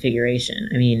that configuration.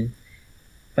 I mean,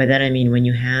 by that I mean when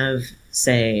you have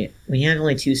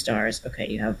only 2 stars, okay,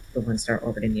 you have the one star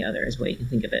orbiting the other is the way you can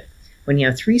think of it. When you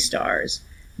have 3 stars,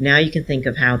 now you can think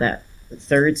of how that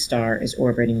third star is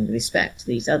orbiting with respect to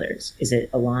these others. Is it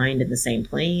aligned in the same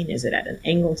plane? Is it at an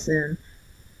angle to them?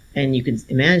 And you can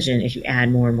imagine if you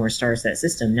add more and more stars to that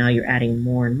system, now you're adding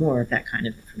more and more of that kind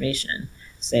of information,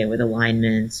 say with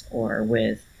alignments or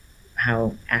with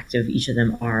how active each of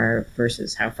them are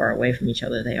versus how far away from each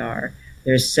other they are.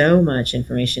 There's so much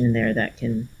information in there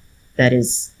that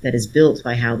is built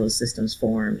by how those systems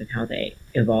formed and how they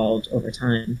evolved over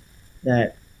time,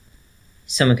 that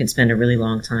someone could spend a really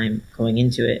long time going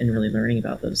into it and really learning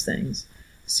about those things.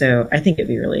 So I think it'd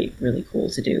be really, really cool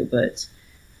to do, but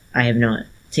I have not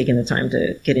taken the time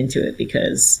to get into it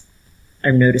because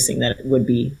I'm noticing that it would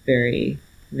be very,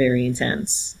 very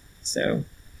intense. So,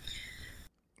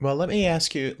 well, let me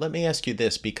ask you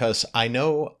this, because I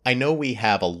know we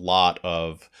have a lot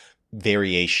of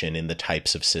variation in the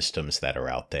types of systems that are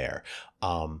out there.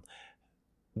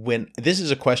 When this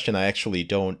is a question I actually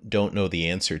don't know the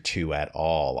answer to at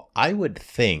all. I would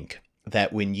think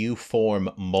that when you form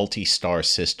multi-star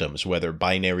systems, whether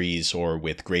binaries or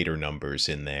with greater numbers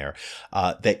in there,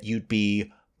 that you'd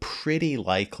be pretty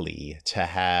likely to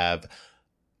have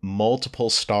multiple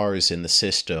stars in the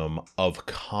system of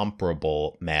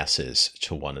comparable masses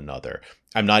to one another.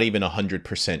 I'm not even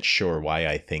 100% sure why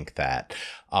I think that.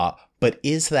 But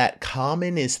is that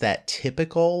common? Is that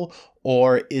typical?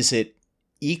 Or is it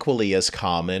equally as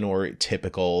common or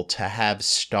typical to have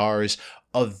stars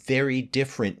of very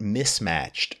different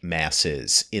mismatched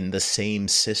masses in the same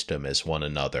system as one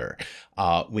another?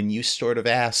 When you sort of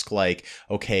ask, like,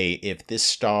 okay, if this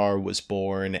star was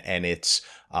born and it's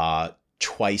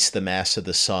twice the mass of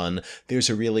the sun, there's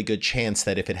a really good chance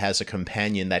that if it has a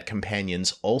companion, that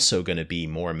companion's also going to be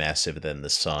more massive than the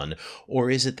sun. Or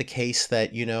is it the case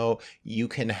that, you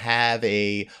can have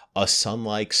a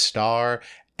sun-like star,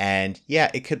 and yeah,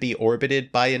 it could be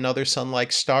orbited by another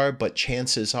sun-like star, but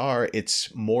chances are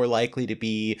it's more likely to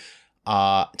be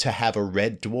to have a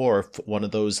red dwarf, one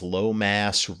of those low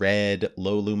mass, red,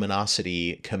 low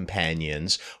luminosity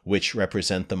companions, which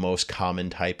represent the most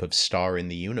common type of star in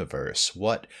the universe.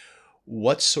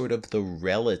 What's sort of the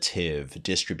relative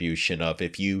distribution of,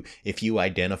 if you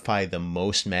identify the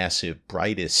most massive,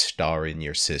 brightest star in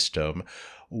your system,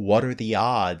 what are the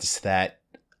odds that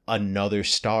another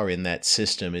star in that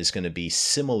system is going to be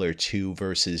similar to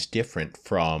versus different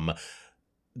from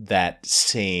that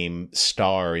same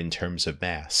star in terms of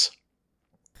mass?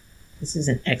 This is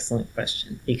an excellent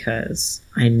question because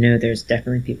I know there's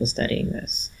definitely people studying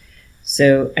this.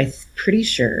 So I'm pretty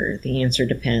sure the answer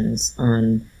depends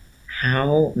on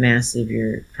how massive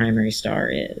your primary star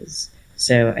is.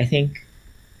 So I think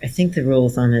I think the rule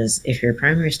of thumb is if your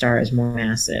primary star is more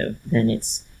massive than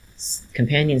its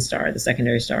companion star, the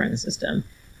secondary star in the system,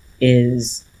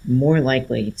 is more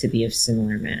likely to be of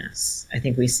similar mass. I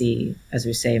think we see, as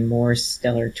we say, more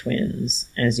stellar twins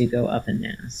as you go up in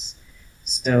mass.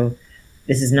 So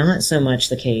this is not so much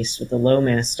the case with the low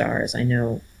mass stars. I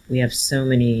know we have so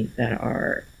many that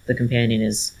are the companion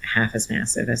is half as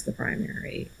massive as the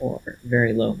primary or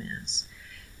very low mass.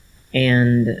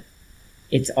 And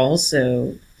it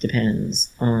also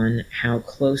depends on how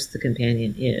close the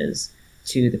companion is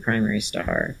to the primary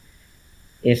star.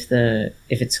 If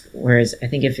it's whereas I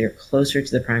think if you're closer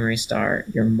to the primary star,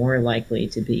 you're more likely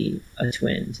to be a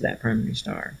twin to that primary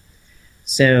star.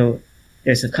 So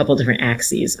there's a couple different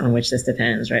axes on which this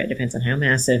depends, right? It depends on how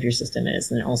massive your system is,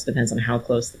 and it also depends on how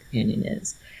close the companion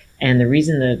is. And the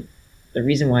reason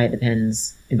why it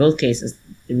depends in both cases,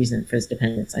 the reason for this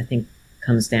dependence, I think,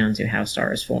 comes down to how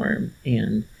stars form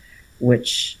and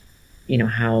which,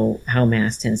 how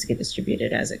mass tends to get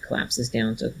distributed as it collapses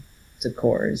down to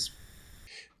cores.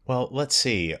 Well, let's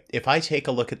see. If I take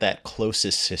a look at that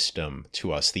closest system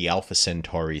to us, the Alpha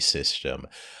Centauri system,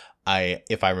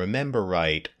 if I remember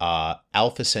right,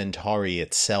 Alpha Centauri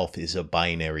itself is a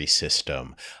binary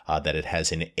system, that it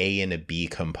has an A and a B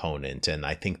component. And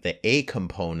I think the A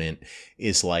component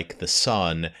is like the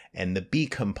sun, and the B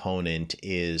component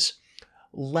is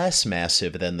less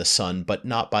massive than the sun, but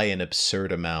not by an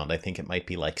absurd amount. I think it might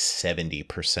be like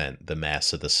 70% the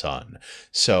mass of the sun.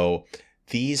 So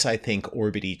these, I think,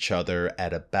 orbit each other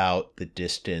at about the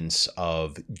distance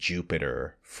of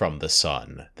Jupiter from the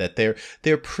sun. That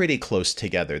they're pretty close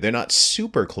together. They're not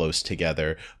super close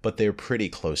together, but they're pretty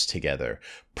close together.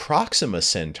 Proxima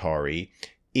Centauri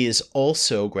is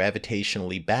also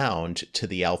gravitationally bound to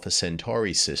the Alpha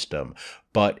Centauri system,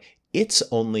 but it's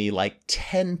only like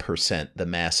 10% the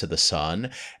mass of the sun,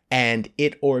 and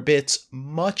it orbits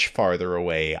much farther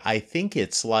away. I think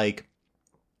it's like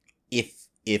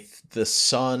if the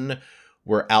sun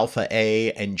were Alpha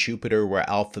A and Jupiter were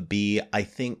Alpha B, I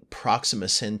think Proxima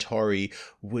Centauri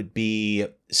would be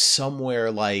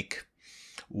somewhere like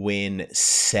when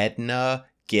Sedna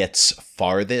gets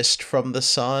farthest from the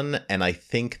sun, and I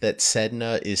think that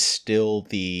Sedna is still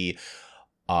the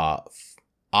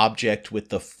object with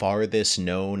the farthest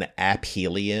known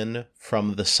aphelion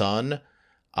from the sun.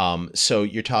 So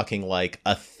you're talking like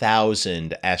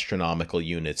 1,000 astronomical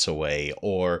units away,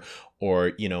 or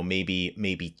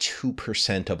maybe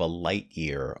 2% of a light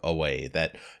year away.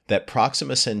 That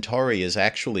Proxima Centauri is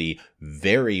actually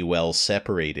very well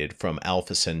separated from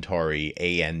Alpha Centauri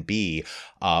A and B,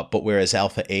 but whereas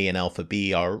Alpha A and Alpha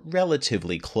B are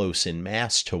relatively close in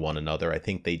mass to one another, I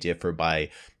think they differ by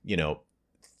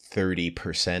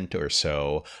 30% or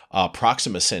so.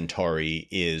 Proxima Centauri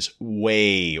is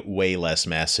way, way less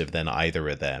massive than either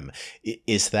of them.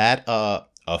 Is that a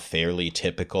fairly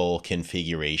typical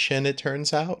configuration, it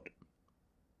turns out?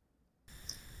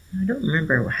 I don't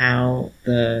remember how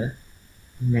the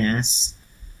mass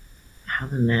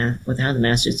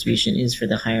distribution is for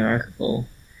the hierarchical.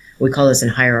 We call this an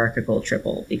hierarchical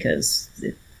triple because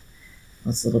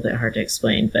it's a little bit hard to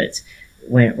explain, but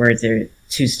where the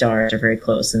two stars are very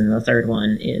close, and then the third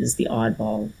one is the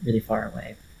oddball really far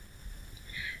away.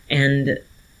 And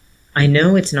I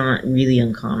know it's not really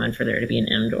uncommon for there to be an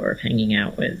M-dwarf hanging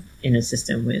out in a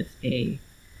system with a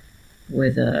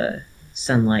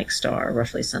sun-like star,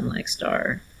 roughly sun-like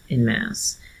star in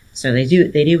mass. So they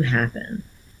do happen.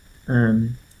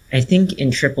 I think in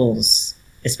triples,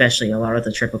 especially, a lot of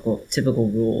the typical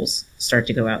rules start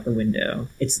to go out the window.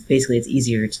 It's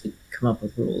easier to come up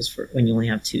with rules for when you only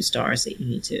have two stars that you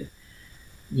need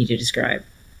to describe.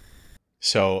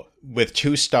 So with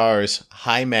two stars,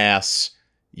 high mass,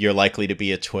 you're likely to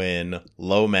be a twin.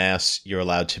 Low mass, you're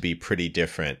allowed to be pretty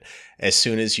different. As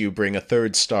soon as you bring a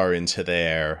third star into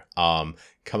there, come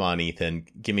on, Ethan,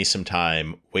 give me some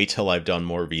time. Wait till I've done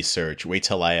more research. Wait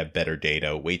till I have better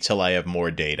data. Wait till I have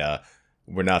more data.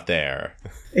 We're not there.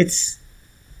 It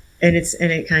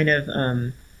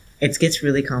gets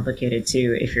really complicated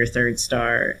too if you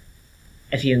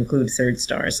include third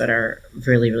stars that are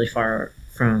really, really far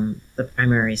from the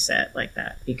primary set like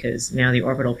that, because now the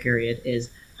orbital period is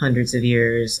hundreds of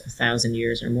years, 1,000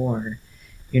 years or more.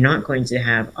 You're not going to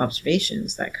have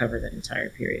observations that cover that entire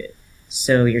period.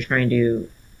 So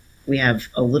we have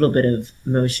a little bit of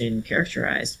motion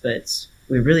characterized, but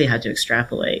we really had to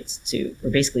extrapolate we're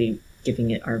basically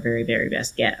giving it our very, very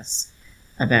best guess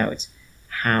about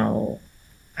how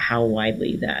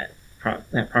widely that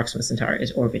Proxima Centauri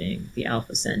is orbiting the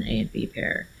Alpha Cent A and B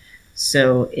pair.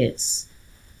 So it's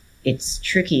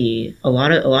tricky. A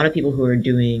lot of people who are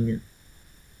doing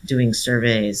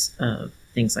surveys of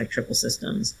things like triple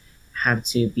systems have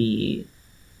to be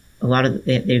a lot of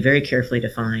they very carefully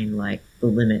define like the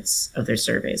limits of their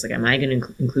surveys. Like, am I going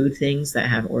to include things that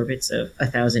have orbits of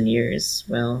 1,000 years?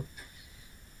 Well,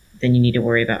 then you need to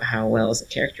worry about how well is it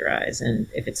characterized, and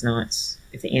if it's not,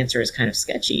 if the answer is kind of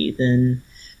sketchy, then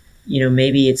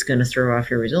maybe it's going to throw off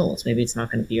your results. Maybe it's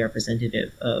not going to be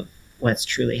representative of what's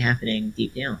truly happening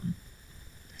deep down.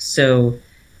 So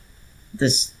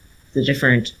the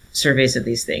different surveys of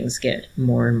these things get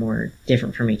more and more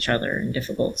different from each other and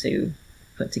difficult to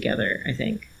put together, I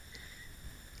think.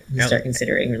 You start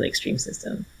considering really extreme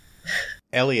systems.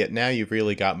 Elliot, now you've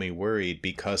really got me worried,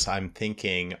 because I'm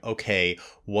thinking, okay,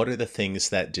 what are the things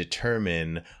that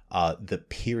determine the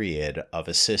period of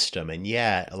a system? And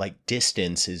yeah, like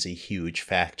distance is a huge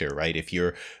factor, right? If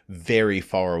you're very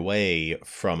far away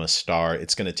from a star,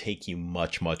 it's going to take you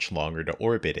much, much longer to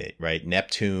orbit it, right?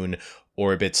 Neptune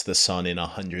orbits the sun in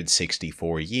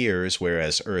 164 years,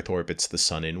 whereas Earth orbits the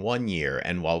sun in 1 year.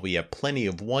 And while we have plenty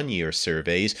of 1-year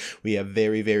surveys, we have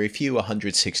very, very few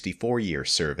 164-year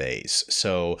surveys.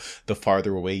 So the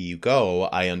farther away you go,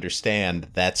 I understand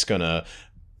that's going to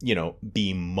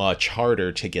be much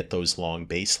harder to get those long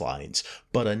baselines.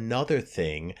 But another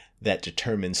thing that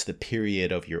determines the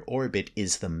period of your orbit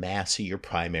is the mass of your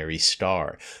primary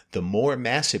star. The more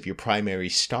massive your primary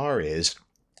star is,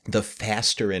 the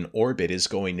faster an orbit is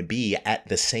going to be at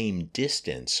the same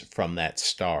distance from that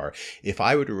star. If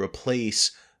I were to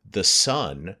replace the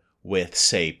sun with,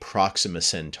 say, Proxima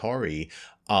Centauri,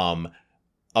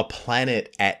 a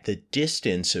planet at the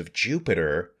distance of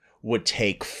Jupiter would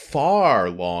take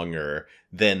far longer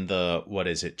than the,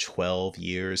 12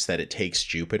 years that it takes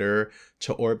Jupiter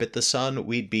to orbit the sun.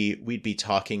 We'd be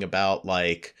talking about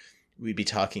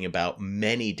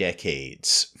many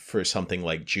decades for something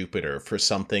like Jupiter. For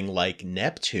something like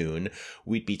Neptune,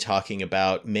 we'd be talking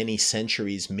about many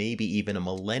centuries, maybe even a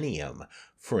millennium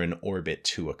for an orbit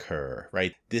to occur,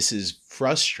 right? This is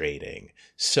frustrating.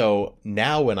 So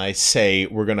now when I say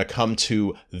we're going to come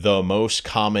to the most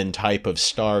common type of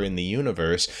star in the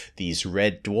universe, these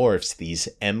red dwarfs, these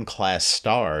M-class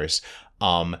stars,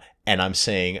 and I'm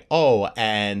saying,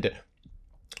 and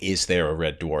is there a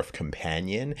red dwarf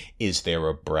companion? Is there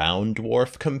a brown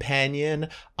dwarf companion?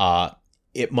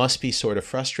 It must be sort of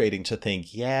frustrating to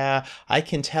think, yeah, I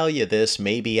can tell you this,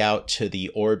 maybe out to the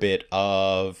orbit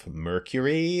of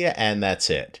Mercury, and that's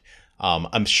it.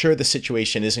 I'm sure the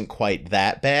situation isn't quite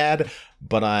that bad,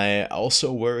 but I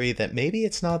also worry that maybe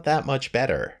it's not that much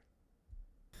better.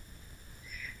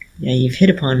 Yeah, you've hit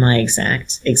upon my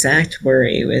exact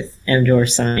worry with M-dwarf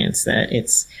science, that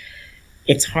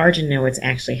it's hard to know what's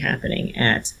actually happening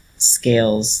at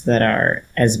scales that are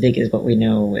as big as what we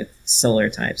know with solar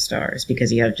type stars,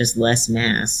 because you have just less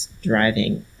mass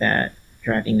driving that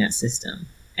system,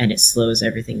 and it slows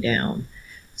everything down.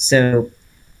 So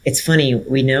it's funny,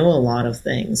 we know a lot of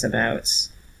things about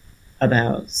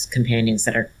companions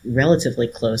that are relatively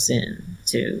close in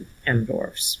to M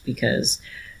dwarfs, because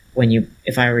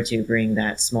if I were to bring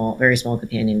that very small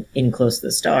companion in close to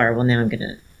the star, well, now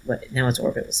its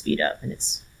orbit will speed up, and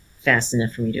it's fast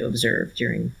enough for me to observe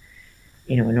during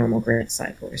a normal granite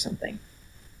cycle or something.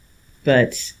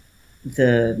 But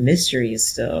the mystery is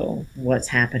still what's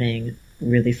happening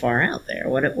really far out there.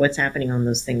 What's happening on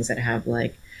those things that have,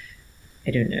 like,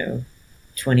 I don't know,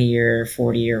 20-year,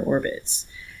 40-year orbits.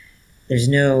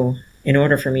 In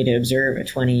order for me to observe a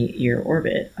 20-year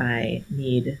orbit, I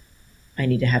need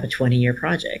to have a 20-year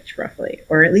project, roughly,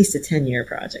 or at least a 10-year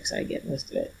project, so I get most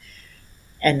of it.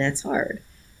 And that's hard.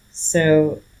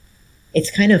 So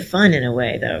it's kind of fun in a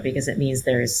way, though, because it means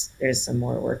there's some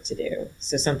more work to do.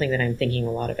 So something that I'm thinking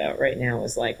a lot about right now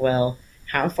is like, well,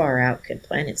 how far out could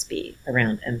planets be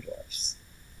around M dwarfs?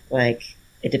 Like,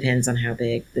 it depends on how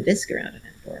big the disk around an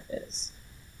M dwarf is.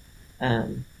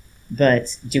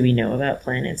 But do we know about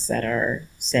planets that are,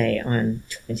 say, on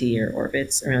 20-year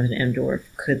orbits around an M dwarf?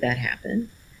 Could that happen?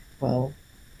 Well,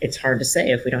 it's hard to say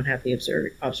if we don't have the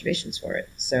observations for it.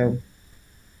 So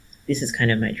this is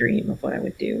kind of my dream of what I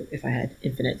would do if I had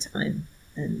infinite time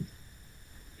and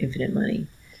infinite money.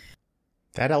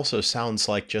 That also sounds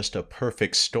like just a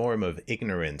perfect storm of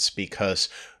ignorance, because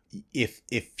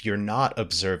if you're not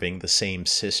observing the same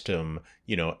system,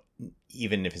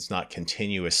 even if it's not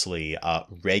continuously,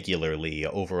 regularly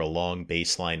over a long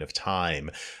baseline of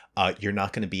time, you're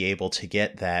not going to be able to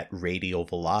get that radial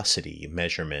velocity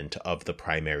measurement of the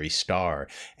primary star.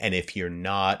 And if you're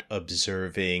not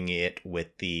observing it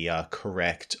with the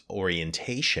correct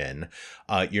orientation,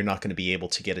 you're not going to be able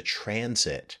to get a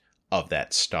transit of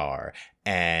that star.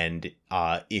 And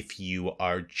if you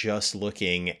are just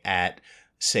looking at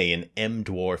say, an M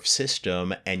dwarf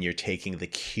system and you're taking the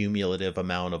cumulative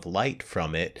amount of light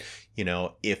from it,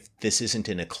 if this isn't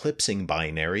an eclipsing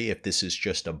binary, if this is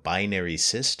just a binary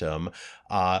system,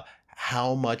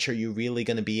 how much are you really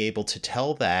going to be able to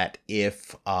tell that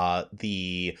if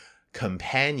the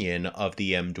companion of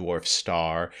the M dwarf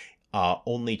star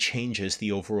only changes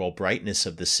the overall brightness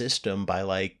of the system by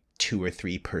like 2 or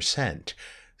 3%?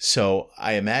 So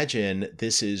I imagine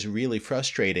this is really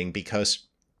frustrating because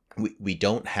we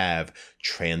don't have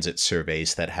transit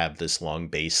surveys that have this long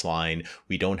baseline.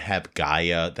 We don't have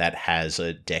Gaia that has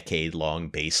a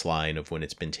decade-long baseline of when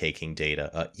it's been taking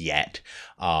data yet.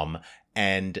 And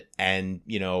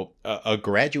a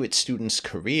graduate student's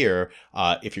career,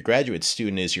 if your graduate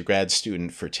student is your grad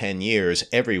student for 10 years,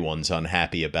 everyone's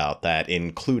unhappy about that,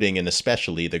 including and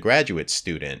especially the graduate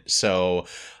student. So,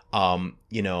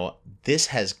 this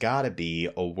has got to be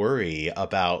a worry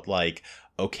about like,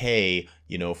 okay,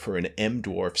 for an M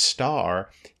dwarf star,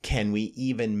 can we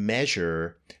even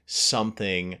measure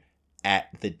something at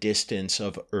the distance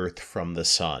of Earth from the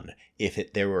sun?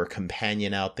 If there were a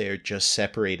companion out there just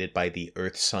separated by the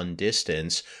Earth-Sun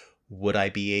distance, would I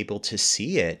be able to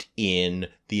see it in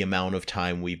the amount of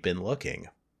time we've been looking?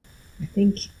 I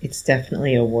think it's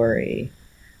definitely a worry.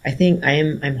 I think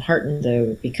I'm heartened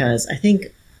though, because I think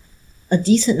a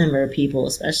decent number of people,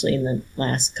 especially in the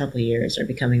last couple of years, are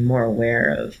becoming more aware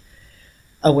of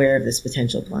this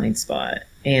potential blind spot.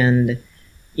 And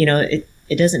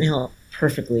it doesn't help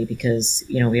perfectly because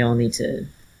we all need to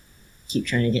keep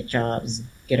trying to get jobs,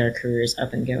 get our careers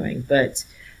up and going, but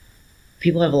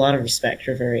people have a lot of respect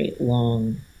for very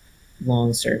long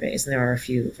surveys, and there are a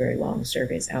few very long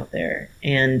surveys out there,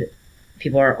 and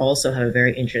people also have a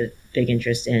very big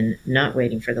interest in not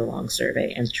waiting for the long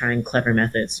survey and trying clever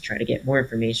methods to try to get more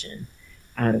information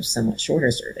out of somewhat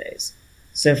shorter surveys.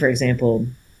 So for example,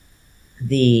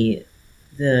 the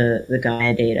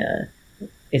Gaia data,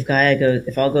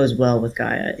 if all goes well with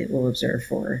Gaia, it will observe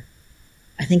for,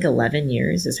 I think 11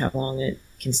 years is how long it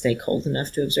can stay cold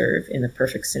enough to observe in the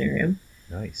perfect scenario.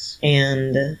 Nice.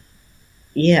 And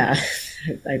yeah,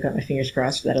 I got my fingers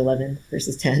crossed for that 11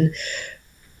 versus 10.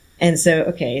 And so,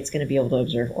 okay, it's going to be able to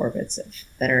observe orbits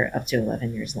that are up to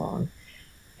 11 years long.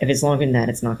 If it's longer than that,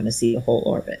 it's not going to see a whole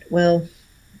orbit. Well,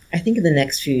 I think in the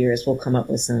next few years, we'll come up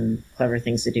with some clever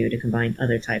things to do to combine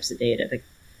other types of data to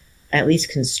at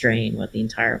least constrain what the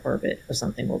entire orbit of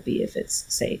something will be if it's,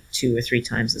 say, 2 or 3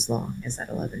 times as long as that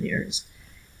 11 years.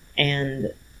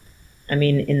 And I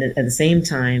mean, at the same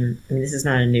time, this is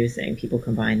not a new thing. People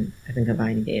have been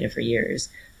combining data for years.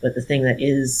 But the thing that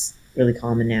is really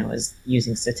common now is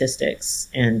using statistics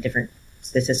and different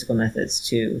statistical methods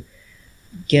to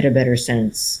get a better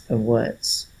sense of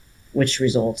which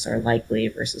results are likely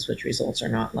versus which results are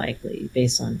not likely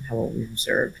based on how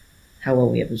well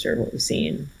we have observed what we've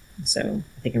seen. So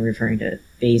I think I'm referring to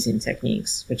Bayesian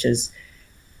techniques, which is,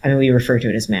 we refer to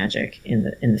it as magic in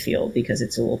the field because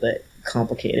it's a little bit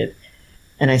complicated,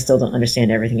 and I still don't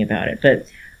understand everything about it. But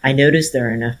I noticed there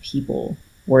are enough people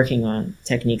working on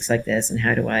techniques like this and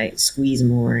how do I squeeze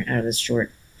more out of this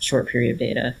short period of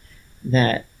data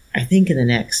that I think in the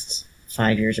next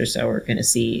 5 years or so we're going to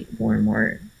see more and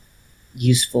more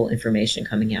useful information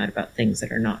coming out about things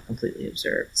that are not completely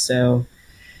observed. So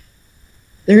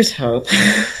there's hope.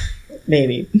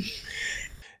 Maybe.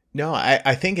 No,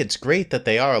 I think it's great that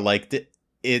they are. Like,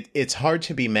 it's hard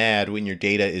to be mad when your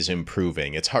data is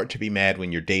improving. It's hard to be mad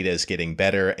when your data is getting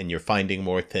better and you're finding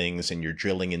more things and you're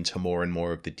drilling into more and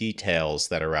more of the details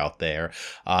that are out there.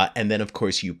 And then, of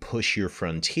course, you push your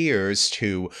frontiers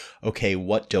to, okay,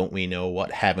 what don't we know?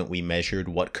 What haven't we measured?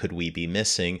 What could we be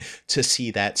missing? To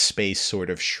see that space sort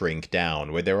of shrink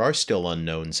down, where there are still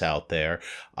unknowns out there,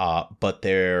 but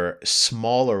they're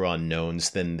smaller unknowns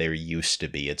than there used to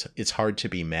be. It's hard to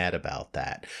be mad about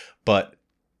that. But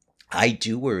I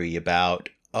do worry about,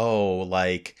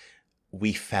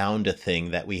 we found a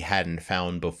thing that we hadn't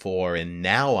found before, and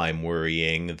now I'm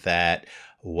worrying that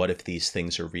what if these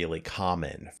things are really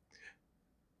common?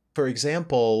 For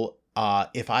example,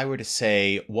 if I were to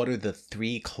say, what are the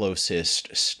 3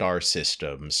 closest star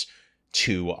systems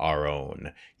to our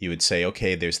own? You would say,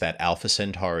 okay, there's that Alpha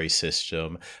Centauri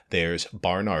system, there's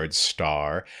Barnard's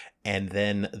star, and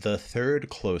then the 3rd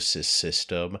closest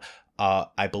system,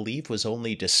 I believe was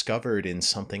only discovered in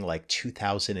something like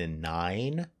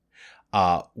 2009,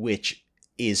 which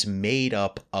is made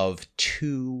up of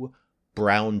 2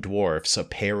 brown dwarfs, a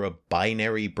pair of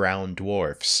binary brown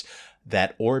dwarfs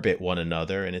that orbit one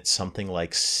another, and it's something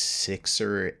like 6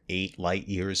 or 8 light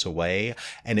years away.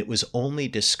 And it was only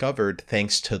discovered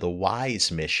thanks to the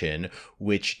WISE mission,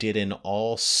 which did an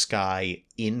all sky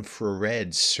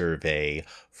infrared survey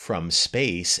from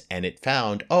space, and it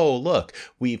found, oh, look,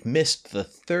 we've missed the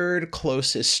third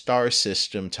closest star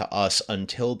system to us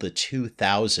until the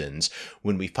 2000s,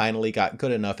 when we finally got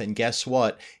good enough. And guess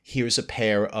what? Here's a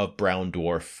pair of brown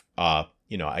dwarf,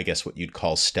 I guess what you'd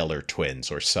call stellar twins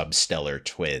or substellar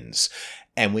twins.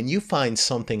 And when you find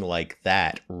something like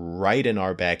that right in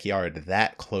our backyard,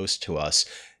 that close to us,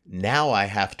 now I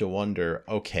have to wonder,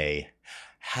 okay,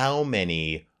 how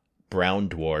many brown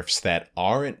dwarfs that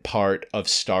aren't part of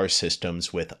star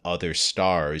systems with other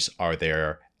stars are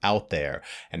there out there?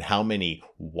 And how many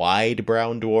wide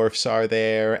brown dwarfs are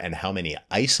there? And how many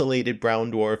isolated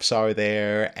brown dwarfs are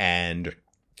there? And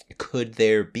could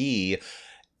there be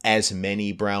as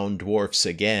many brown dwarfs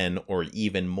again, or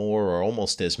even more, or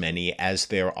almost as many as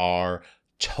there are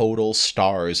total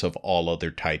stars of all other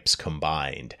types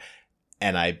combined?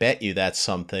 And I bet you that's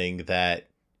something that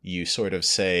you sort of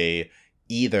say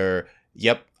either,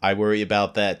 yep, I worry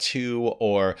about that too,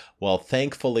 or, well,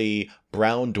 thankfully,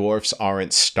 brown dwarfs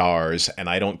aren't stars, and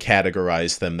I don't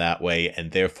categorize them that way,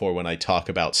 and therefore when I talk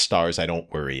about stars, I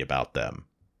don't worry about them.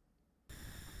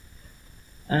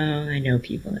 I know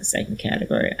people in the second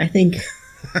category. I think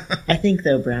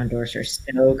though brown dwarfs are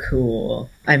so cool.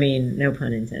 I mean, no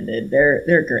pun intended.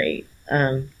 They're great.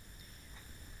 I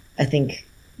think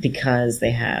because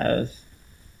they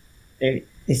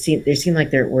seem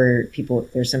like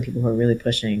there's some people who are really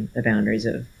pushing the boundaries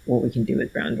of what we can do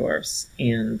with brown dwarfs,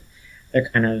 and they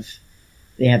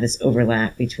have this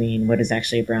overlap between what is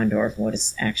actually a brown dwarf and what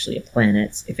is actually a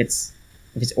planet. If it's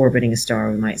orbiting a star,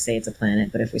 we might say it's a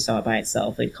planet, but if we saw it by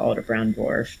itself, we'd call it a brown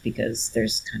dwarf, because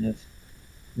there's kind of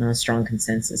not a strong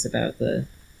consensus about the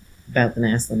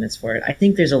mass limits for it. I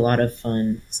think there's a lot of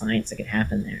fun science that could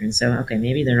happen there. And so, okay,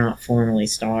 maybe they're not formally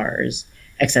stars,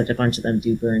 except a bunch of them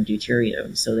do burn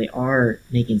deuterium, so they are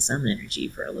making some energy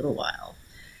for a little while.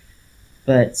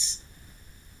 But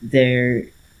they're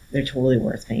totally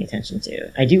worth paying attention to.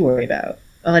 I do worry about,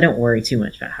 well, I don't worry too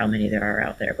much about how many there are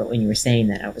out there, but when you were saying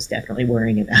that, I was definitely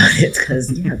worrying about it, because,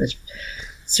 there's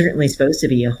certainly supposed to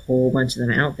be a whole bunch of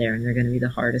them out there, and they're going to be the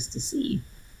hardest to see.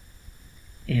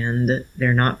 And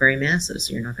they're not very massive,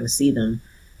 so you're not going to see them,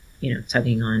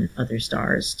 tugging on other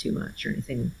stars too much or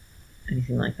anything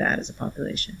like that as a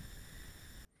population.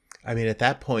 I mean, at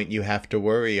that point, you have to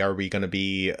worry, are we going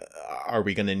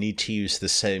to need to use the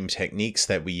same techniques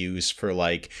that we use for,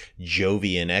 like,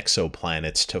 Jovian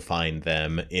exoplanets to find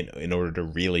them in order to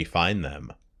really find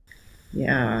them?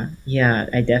 Yeah,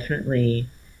 I definitely,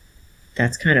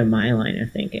 that's kind of my line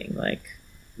of thinking. Like,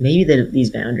 maybe these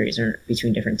boundaries are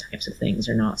between different types of things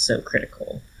are not so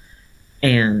critical.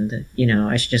 And,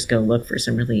 I should just go look for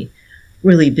some really,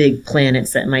 really big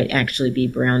planets that might actually be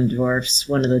brown dwarfs.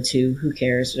 One of the two, who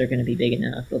cares? They're going to be big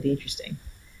enough. It'll be interesting.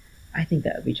 I think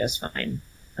that would be just fine.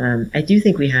 I do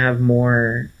think we have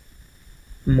more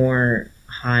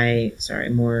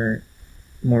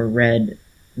red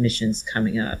missions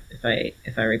coming up,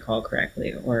 if I recall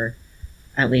correctly, or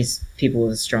at least people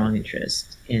with a strong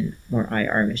interest in more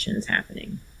IR missions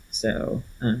happening. So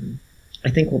I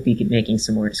think we'll be making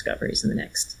some more discoveries in the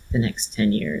next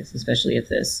 10 years, especially if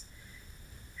this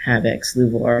Habex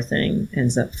Luvar thing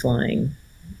ends up flying,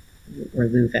 or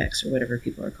Luvex, or whatever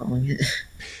people are calling it.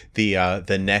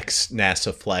 The next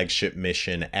NASA flagship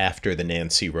mission after the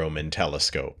Nancy Roman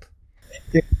telescope.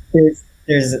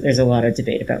 There's a lot of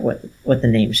debate about what the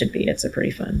name should be. It's a pretty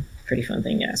fun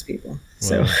thing to ask people.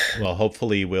 So well,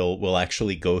 hopefully we'll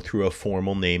actually go through a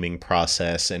formal naming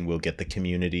process, and we'll get the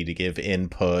community to give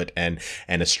input, and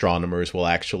astronomers will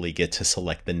actually get to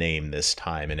select the name this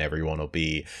time, and everyone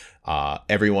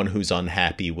who's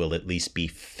unhappy will at least be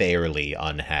fairly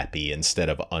unhappy instead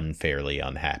of unfairly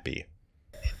unhappy.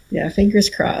 Yeah, fingers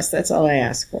crossed. That's all I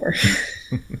ask for.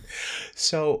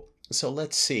 So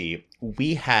let's see.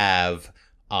 We have,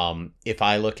 if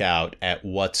I look out at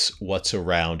what's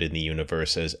around in the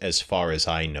universe as far as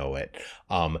I know it,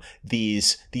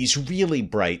 these really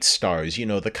bright stars,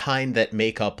 the kind that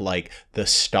make up, like, the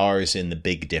stars in the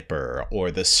Big Dipper,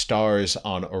 or the stars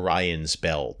on Orion's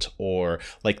belt, or,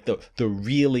 like, the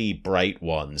really bright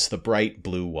ones, the bright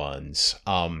blue ones.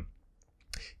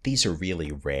 These are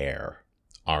really rare.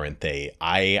 aren't they?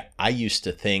 I used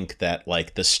to think that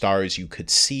like the stars you could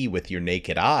see with your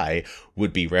naked eye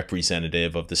would be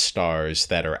representative of the stars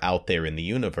that are out there in the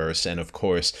universe. And of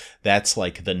course, that's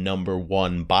like the number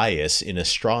one bias in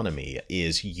astronomy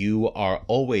is you are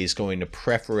always going to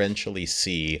preferentially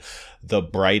see the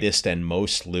brightest and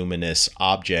most luminous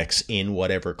objects in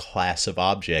whatever class of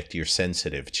object you're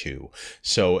sensitive to.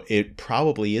 So it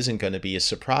probably isn't going to be a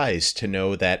surprise to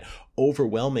know that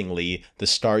overwhelmingly, the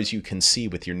stars you can see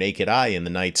with your naked eye in the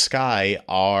night sky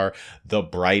are the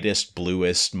brightest,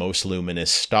 bluest, most luminous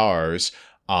stars.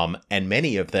 And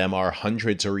many of them are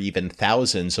hundreds or even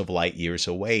thousands of light years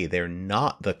away. They're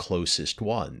not the closest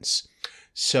ones.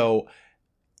 So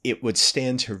it would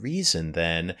stand to reason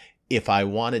then, if I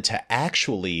wanted to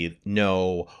actually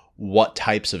know what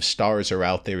types of stars are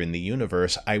out there in the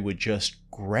universe, I would just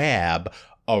grab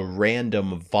a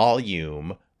random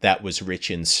volume that was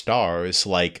rich in stars,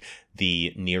 like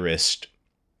the nearest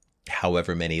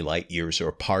however many light years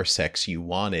or parsecs you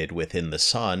wanted within the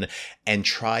sun, and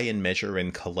try and measure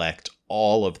and collect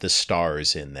all of the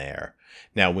stars in there.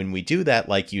 Now, when we do that,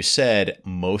 like you said,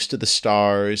 most of the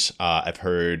stars, I've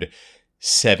heard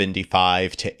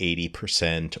 75 to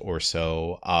 80% or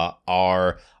so,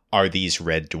 are these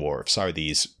red dwarfs, are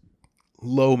these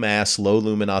low mass, low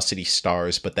luminosity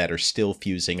stars, but that are still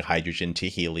fusing hydrogen to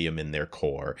helium in their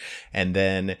core. And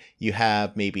then you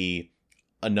have maybe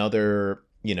another,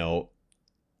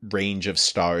 range of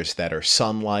stars that are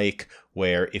sun-like,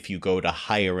 where if you go to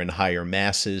higher and higher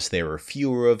masses, there are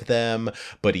fewer of them,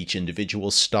 but each individual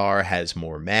star has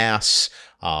more mass.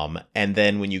 And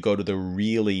then when you go to the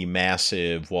really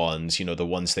massive ones, the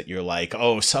ones that you're like,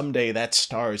 oh, someday that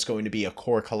star is going to be a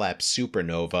core collapse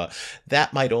supernova,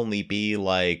 that might only be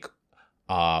like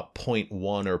 0.1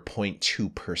 or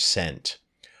 0.2%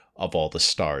 of all the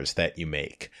stars that you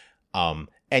make. And,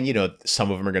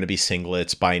 some of them are going to be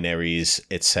singlets, binaries,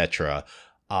 etc.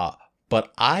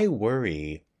 But I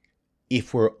worry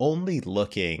if we're only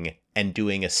looking and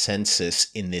doing a census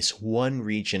in this one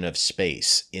region of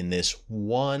space, in this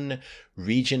one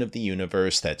region of the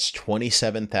universe that's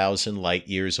 27,000 light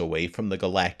years away from the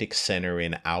galactic center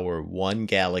in our one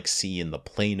galaxy in the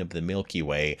plane of the Milky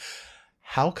Way,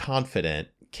 how confident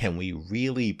can we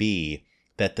really be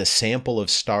that the sample of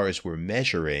stars we're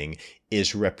measuring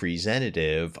is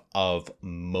representative of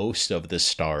most of the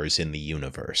stars in the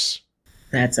universe?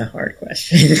 That's a hard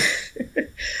question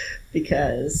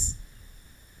because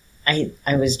I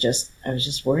was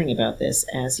just worrying about this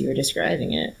as you were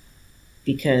describing it,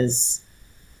 because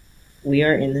we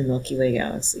are in the Milky Way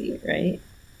galaxy, right?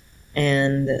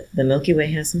 And the Milky Way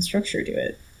has some structure to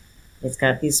it. It's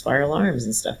got these spiral arms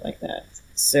and stuff like that.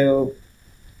 So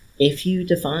if you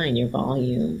define your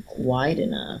volume wide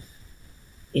enough,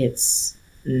 it's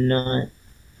going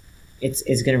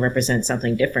to represent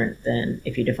something different than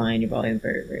if you define your volume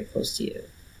very, very close to you.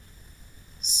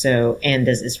 So, and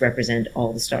does this represent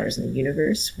all the stars in the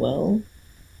universe? Well,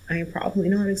 probably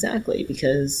not exactly,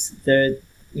 because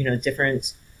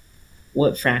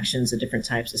what fractions of different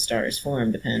types of stars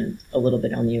form depend a little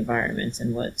bit on the environment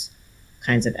and what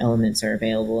kinds of elements are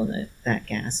available in that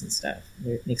gas and stuff.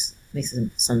 It makes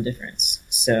some difference.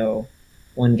 So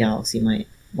one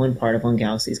part of one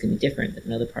galaxy is going to be different than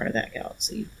another part of that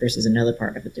galaxy versus another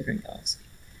part of a different galaxy.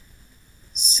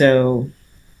 So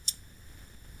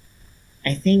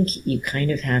I think you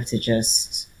kind of have to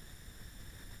just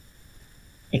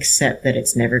accept that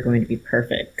it's never going to be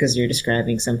perfect, because you're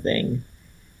describing something.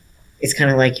 It's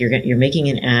kind of like you're making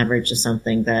an average of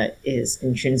something that is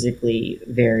intrinsically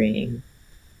varying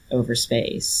over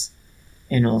space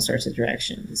in all sorts of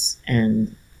directions,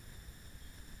 and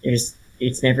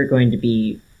it's never going to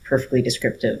be perfectly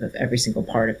descriptive of every single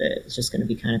part of it. It's just going to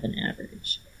be kind of an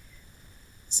average.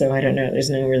 So I don't know. There's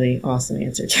no really awesome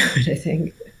answer to it, I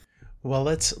think. Well,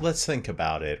 let's think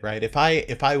about it, right? If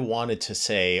I wanted to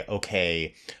say,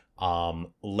 okay,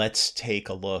 let's take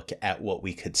a look at what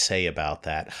we could say about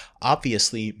that.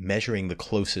 Obviously, measuring the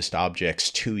closest objects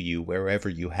to you, wherever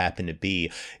you happen to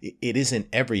be, it isn't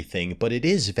everything, but it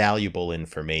is valuable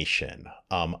information,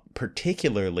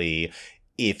 particularly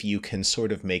if you can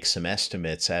sort of make some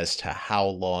estimates as to how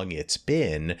long it's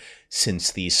been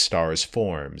since these stars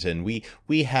formed. And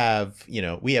we have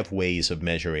ways of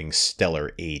measuring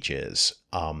stellar ages.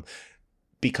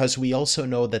 Because we also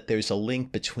know that there's a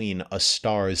link between a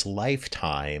star's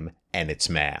lifetime and its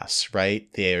mass, right?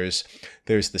 There's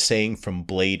the saying from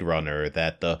Blade Runner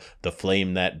that the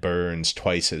flame that burns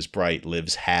twice as bright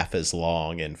lives half as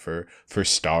long, and for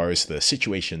stars the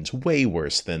situation's way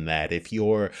worse than that. If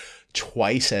you're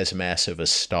twice as massive a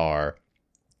star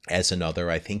As another,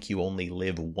 I think you only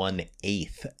live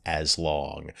 1/8 as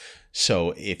long.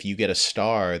 So if you get a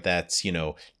star that's,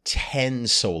 10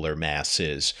 solar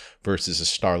masses versus a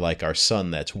star like our sun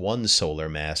that's one solar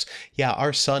mass, yeah,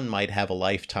 our sun might have a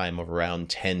lifetime of around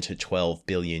 10 to 12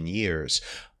 billion years.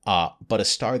 But a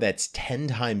star that's 10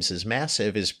 times as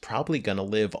massive is probably going to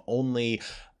live only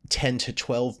 10 to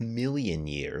 12 million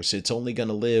years. It's only going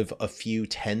to live a few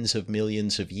tens of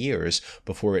millions of years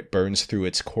before it burns through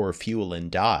its core fuel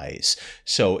and dies.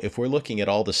 So if we're looking at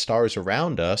all the stars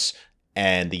around us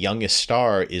and the youngest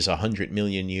star is 100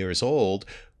 million years old,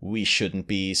 we shouldn't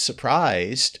be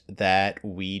surprised that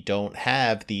we don't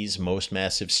have these most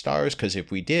massive stars, because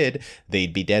if we did,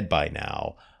 they'd be dead by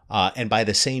now. And by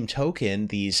the same token,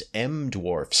 these M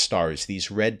dwarf stars,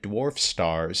 these red dwarf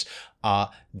stars,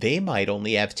 they might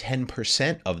only have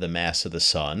 10% of the mass of the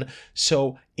sun.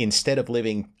 So instead of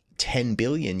living 10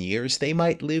 billion years, they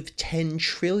might live 10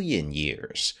 trillion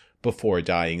years before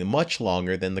dying, much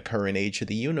longer than the current age of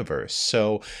the universe.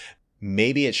 So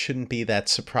maybe it shouldn't be that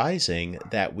surprising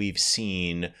that we've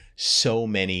seen so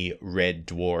many red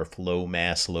dwarf, low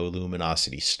mass, low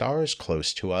luminosity stars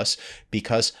close to us,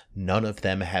 because none of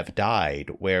them have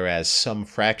died, whereas some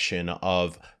fraction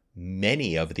of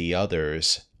many of the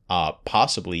others,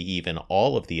 possibly even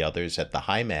all of the others at the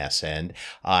high mass end,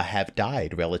 have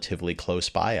died relatively close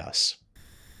by us.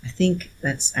 I think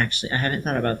that's actually, I haven't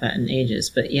thought about that in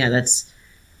ages, but yeah, that's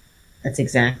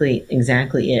exactly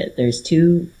it. There's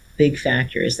two big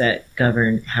factors that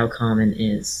govern how common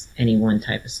is any one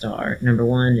type of star. Number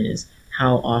one is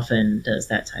how often does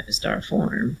that type of star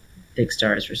form? Big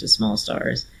stars versus small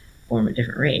stars form at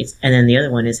different rates. And then the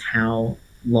other one is how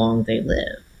long they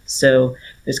live. So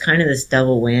there's kind of this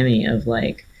double whammy of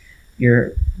like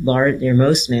your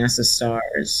most massive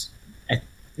stars,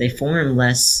 they form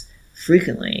less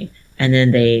frequently, and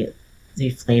then they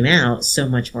flame out so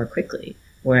much more quickly.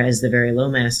 Whereas the very low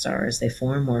mass stars, they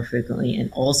form more frequently,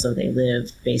 and also they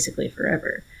live basically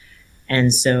forever.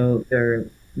 And so their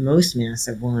most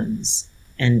massive ones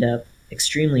end up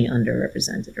extremely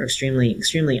underrepresented, or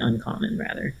extremely uncommon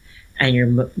rather. And your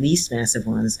least massive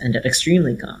ones end up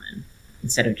extremely common,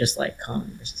 instead of just like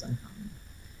common versus uncommon.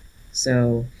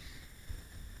 So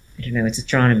I don't know, it's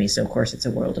astronomy, so of course it's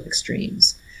a world of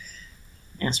extremes.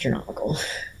 Astronomical.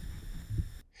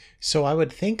 So I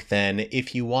would think then,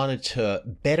 if you wanted to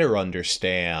better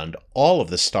understand all of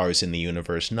the stars in the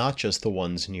universe, not just the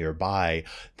ones nearby,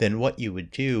 then what you would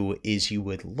do is you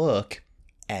would look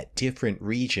at different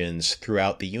regions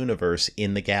throughout the universe,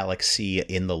 in the galaxy,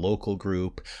 in the local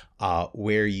group,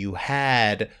 where you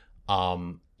had,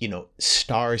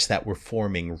 stars that were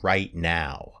forming right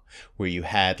now, where you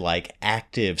had like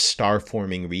active star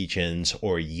forming regions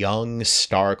or young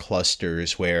star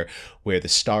clusters where the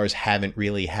stars haven't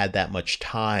really had that much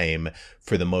time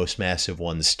for the most massive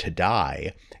ones to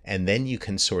die. And then you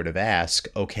can sort of ask,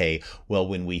 okay, well,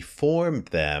 when we formed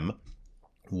them,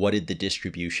 what did the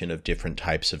distribution of different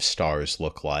types of stars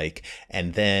look like?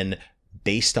 And then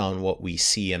based on what we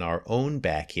see in our own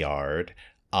backyard,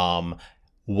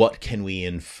 what can we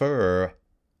infer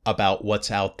about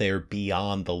what's out there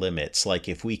beyond the limits? Like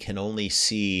if we can only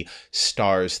see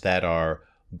stars that are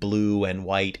blue and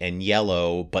white and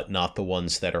yellow, but not the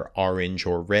ones that are orange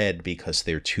or red because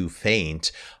they're too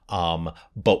faint,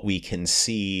 but we can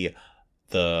see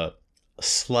the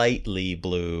slightly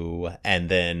blue and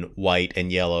then white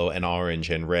and yellow and orange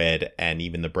and red and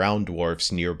even the brown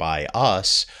dwarfs nearby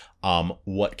us,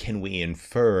 what can we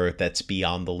infer that's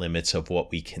beyond the limits of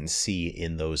what we can see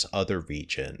in those other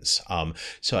regions?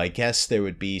 So I guess there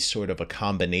would be sort of a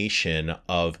combination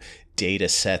of data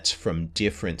sets from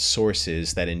different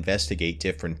sources that investigate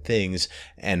different things,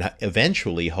 and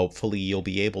eventually, hopefully, you'll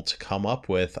be able to come up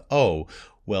with, oh,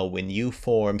 well, when you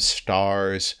form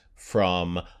stars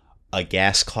from a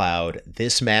gas cloud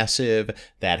this massive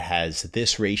that has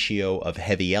this ratio of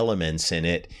heavy elements in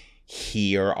it,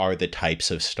 here are the types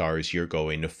of stars you're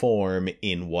going to form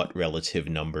in what relative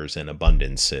numbers and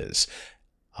abundances.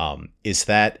 Is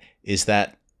that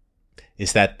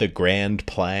the grand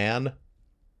plan?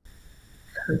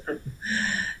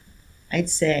 I'd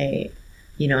say,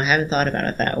 I haven't thought about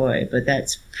it that way, but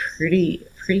that's pretty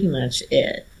much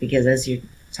it. Because as you're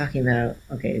talking about,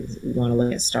 okay, we want to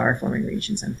look at star forming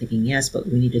regions, I'm thinking, yes, but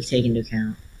we need to take into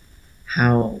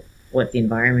account what the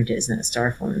environment is in that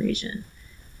star forming region.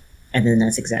 And then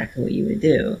that's exactly what you would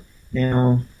do.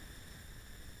 Now,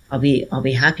 I'll be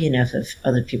happy enough if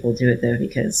other people do it though,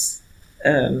 because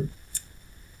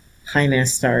high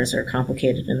mass stars are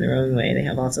complicated in their own way. They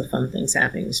have lots of fun things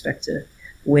happening with respect to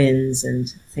winds and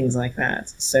things like that.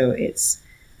 So it's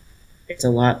a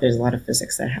lot. There's a lot of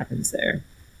physics that happens there.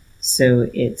 So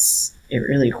it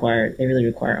really they really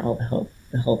require all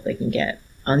the help they can get.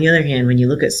 On the other hand, when you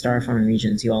look at star forming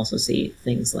regions, you also see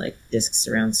things like disks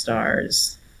around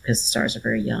stars because the stars are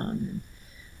very young. And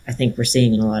I think we're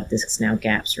seeing in a lot of disks now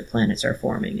gaps where planets are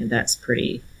forming, and that's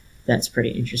pretty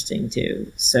interesting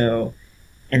too. So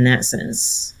in that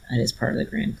sense, that is part of the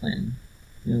grand plan.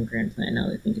 Grand plan now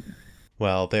that I think about it.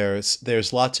 Well,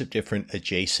 there's lots of different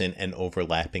adjacent and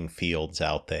overlapping fields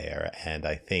out there, and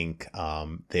I think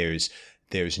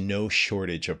there's no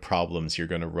shortage of problems you're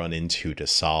going to run into to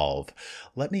solve.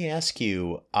 Let me ask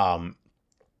you,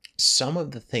 some of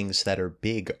the things that are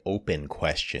big open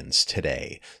questions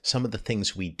today, some of the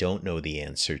things we don't know the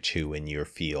answer to in your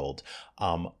field.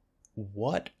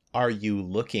 What are you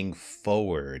looking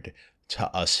forward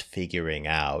to us figuring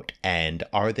out? And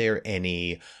are there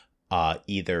any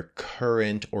either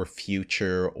current or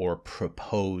future or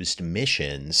proposed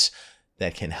missions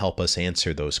that can help us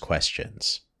answer those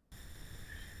questions?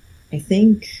 I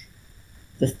think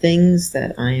the things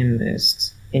that I am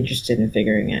most interested in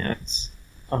figuring out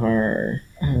are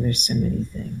there's so many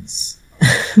things.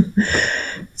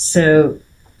 So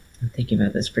I'm thinking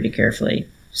about this pretty carefully.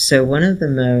 So one of the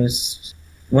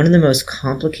most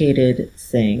complicated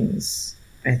things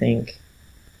I think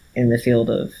in the field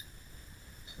of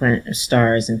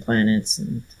stars and planets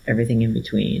and everything in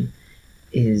between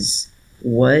is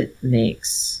what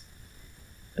makes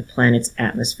a planet's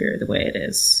atmosphere the way it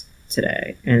is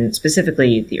today. And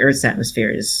specifically, the Earth's atmosphere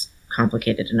is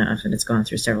complicated enough and it's gone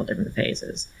through several different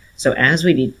phases. So as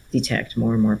we detect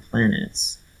more and more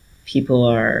planets, people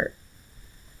are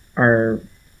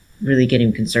really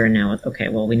getting concerned now with, okay,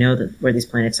 well, we know that where these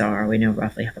planets are, we know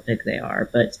roughly how big they are,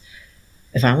 but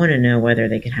if I want to know whether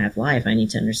they can have life, I need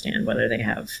to understand whether they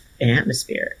have an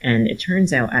atmosphere. And it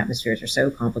turns out atmospheres are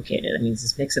so complicated. I mean, it's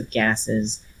this mix of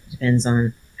gases. It depends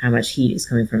on how much heat is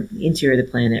coming from the interior of the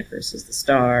planet versus the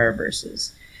star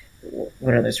versus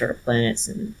what other sort of planets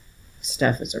and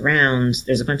stuff is around.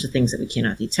 There's a bunch of things that we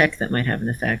cannot detect that might have an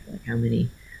effect, like how many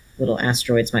little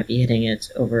asteroids might be hitting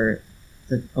it over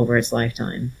its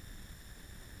lifetime.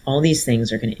 All these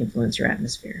things are going to influence your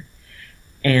atmosphere.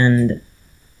 And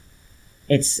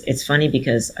it's funny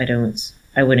because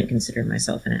I wouldn't consider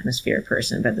myself an atmosphere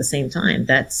person, but at the same time,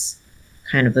 that's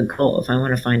kind of the goal. If I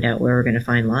want to find out where we're going to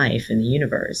find life in the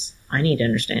universe, I need to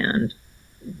understand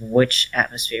which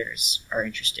atmospheres are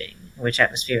interesting, which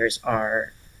atmospheres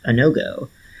are a no-go.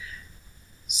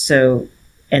 So,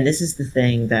 and this is the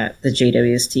thing that the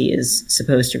JWST is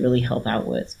supposed to really help out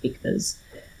with, because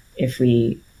if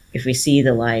we see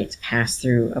the light pass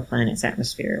through a planet's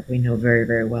atmosphere, we know very,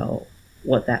 very well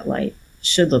what that light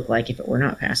should look like if it were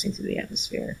not passing through the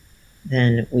atmosphere.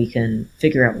 Then we can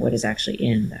figure out what is actually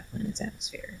in that planet's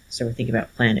atmosphere. So we think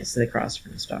about planets that cross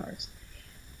from stars.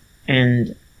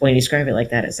 And when you describe it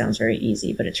like that, it sounds very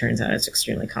easy, but it turns out it's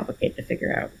extremely complicated to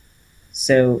figure out.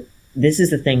 So this is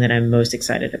the thing that I'm most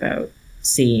excited about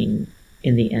seeing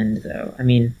in the end, though. I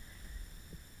mean,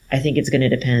 I think it's going to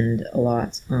depend a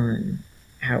lot on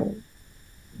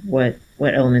what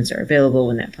elements are available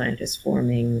when that planet is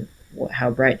forming,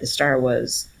 how bright the star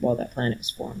was while that planet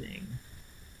was forming,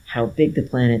 how big the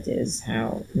planet is,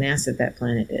 how massive that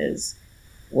planet is,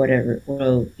 what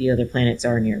the other planets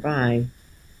are nearby.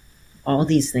 All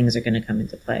these things are going to come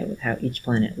into play with how each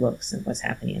planet looks and what's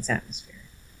happening in its atmosphere.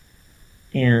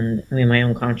 And I mean, my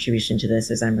own contribution to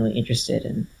this is I'm really interested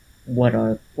in what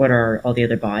are all the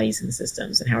other bodies in the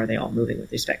systems and how are they all moving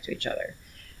with respect to each other.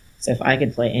 So if I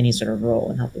could play any sort of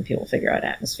role in helping people figure out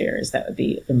atmospheres, that would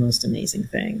be the most amazing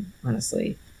thing,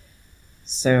 honestly.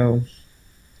 So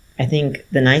I think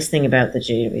the nice thing about the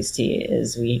JWST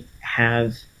is we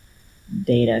have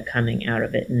data coming out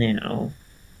of it now.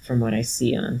 From what I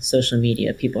see on social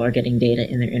media, people are getting data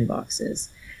in their inboxes,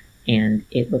 and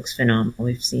it looks phenomenal.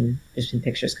 There's been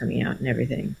pictures coming out and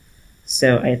everything.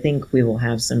 So I think we will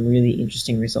have some really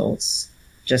interesting results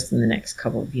just in the next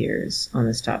couple of years on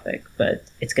this topic, but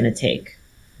it's going to take,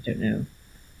 I don't know,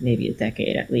 maybe a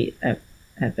decade at least,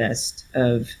 at best,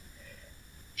 of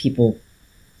people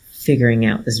figuring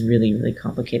out this really, really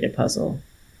complicated puzzle.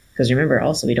 Because remember,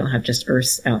 also, we don't have just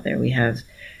Earths out there. We have,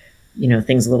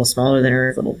 things a little smaller than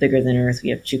Earth, a little bigger than Earth. We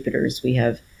have Jupiters. We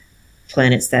have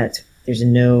planets that there's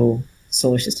no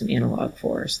solar system analog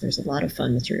for. So there's a lot of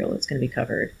fun material that's going to be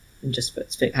covered in just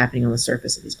what's happening on the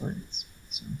surface of these planets.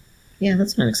 So yeah,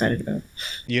 that's what I'm excited about.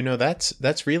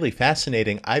 That's really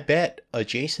fascinating. I bet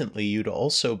adjacently you'd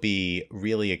also be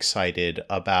really excited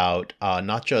about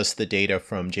not just the data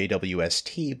from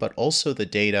JWST, but also the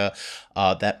data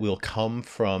that will come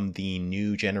from the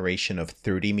new generation of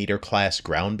 30-meter class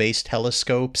ground-based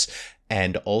telescopes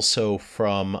and also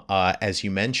from, as you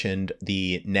mentioned,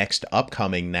 the next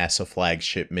upcoming NASA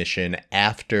flagship mission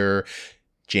after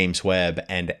James Webb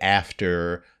and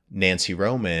after Nancy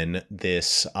Roman,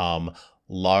 this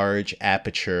large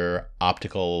aperture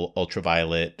optical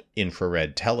ultraviolet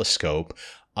infrared telescope,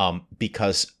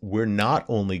 because we're not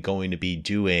only going to be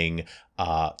doing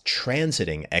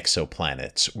transiting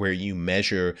exoplanets, where you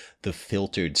measure the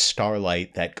filtered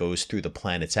starlight that goes through the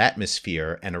planet's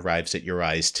atmosphere and arrives at your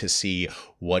eyes to see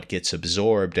what gets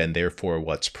absorbed and therefore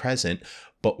what's present,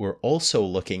 but we're also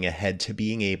looking ahead to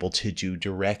being able to do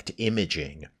direct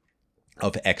imaging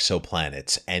of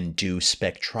exoplanets and do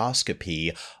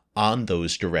spectroscopy on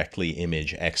those directly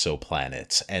image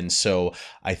exoplanets. And so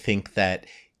I think that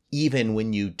even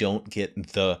when you don't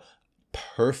get the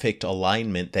perfect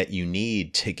alignment that you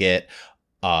need to get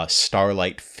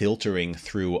starlight filtering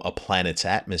through a planet's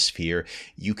atmosphere,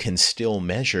 you can still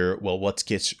measure, well, what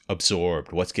gets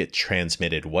absorbed, what gets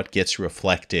transmitted, what gets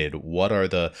reflected, what are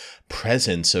the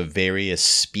presence of various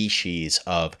species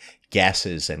of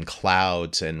gases and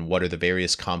clouds, and what are the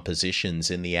various compositions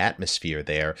in the atmosphere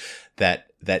there.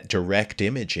 That direct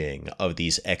imaging of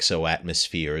these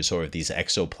exoatmospheres or these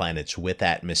exoplanets with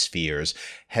atmospheres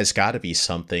has got to be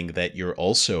something that you're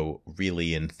also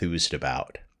really enthused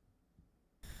about.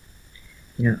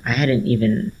 It wasn't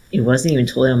even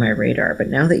totally on my radar, but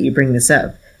now that you bring this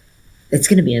up, it's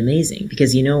going to be amazing,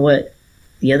 because you know what?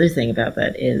 The other thing about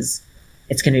that is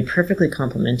it's going to be perfectly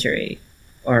complementary,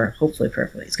 or hopefully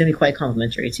perfectly. It's going to be quite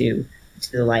complementary to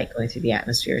the light going through the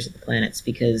atmospheres of the planets,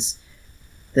 because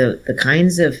the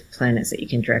kinds of planets that you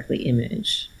can directly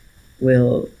image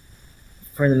will,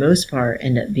 for the most part,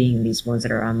 end up being these ones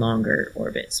that are on longer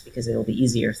orbits, because it'll be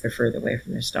easier if they're further away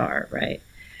from their star, right?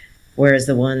 Whereas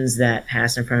the ones that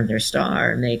pass in front of their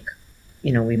star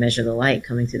we measure the light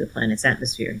coming through the planet's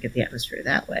atmosphere and get the atmosphere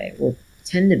that way, will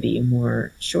tend to be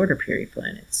more shorter period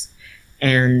planets.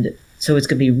 And so it's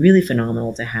going to be really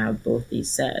phenomenal to have both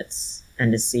these sets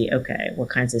and to see, okay, what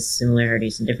kinds of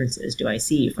similarities and differences do I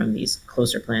see from these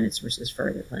closer planets versus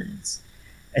further planets,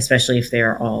 especially if they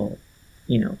are all,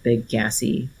 big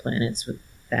gassy planets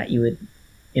that you would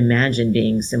imagine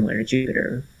being similar to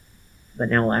Jupiter. But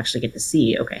now we'll actually get to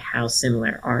see, okay, how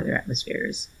similar are their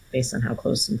atmospheres based on how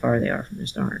close and far they are from their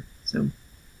star. So,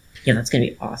 yeah, that's going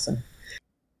to be awesome.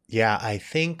 Yeah, I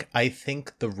think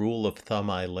the rule of thumb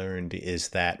I learned is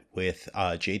that with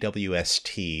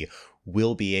JWST,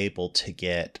 we'll be able to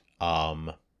get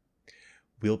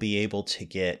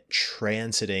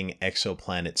transiting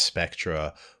exoplanet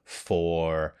spectra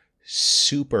for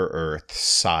super Earth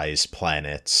size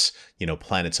planets,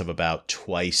 planets of about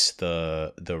twice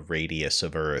the radius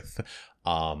of Earth,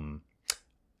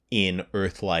 in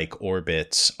Earth-like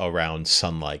orbits around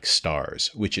sun-like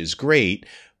stars, which is great,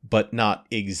 but not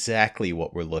exactly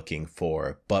what we're looking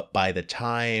for. But by the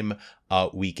time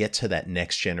we get to that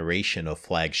next generation of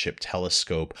flagship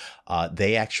telescope,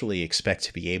 they actually expect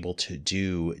to be able to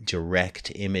do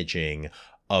direct imaging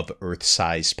of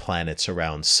Earth-sized planets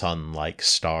around sun-like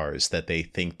stars, that they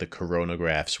think the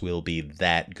coronagraphs will be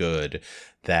that good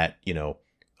that,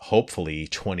 hopefully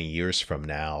 20 years from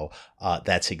now,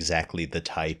 that's exactly the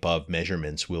type of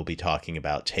measurements we'll be talking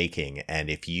about taking. And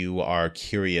if you are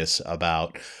curious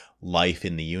about life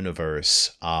in the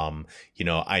universe, I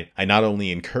not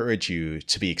only encourage you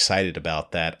to be excited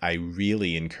about that, I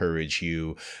really encourage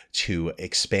you to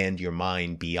expand your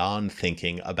mind beyond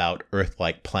thinking about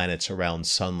Earth-like planets around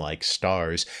sun-like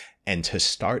stars, and to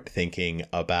start thinking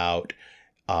about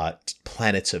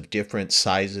planets of different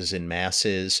sizes and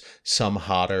masses, some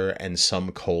hotter and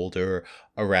some colder,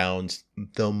 around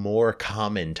the more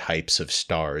common types of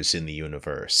stars in the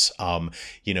universe.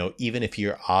 Even if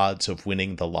your odds of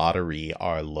winning the lottery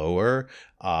are lower,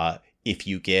 if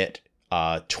you get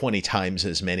 20 times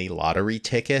as many lottery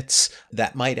tickets,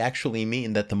 that might actually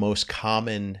mean that the most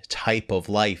common type of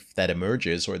life that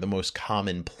emerges, or the most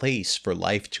common place for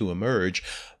life to emerge,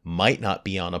 might not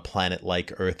be on a planet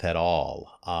like Earth at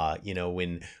all.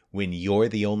 When you're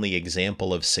the only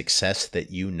example of success that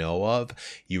you know of,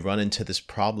 you run into this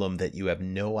problem that you have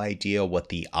no idea what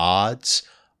the odds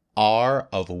are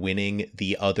of winning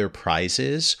the other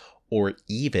prizes, or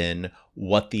even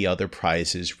what the other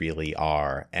prizes really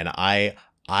are. And I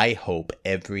hope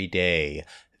every day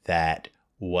that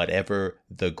whatever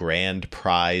the grand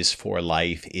prize for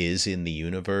life is in the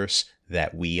universe,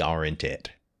 that we aren't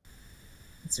it.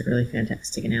 It's a really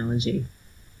fantastic analogy.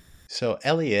 So,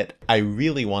 Elliot, I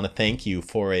really want to thank you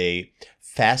for a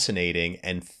fascinating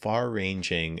and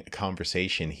far-ranging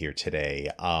conversation here today.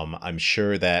 I'm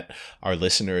sure that our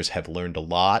listeners have learned a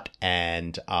lot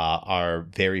and are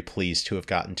very pleased to have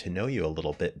gotten to know you a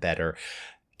little bit better.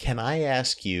 can I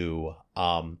ask you,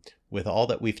 with all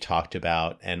that we've talked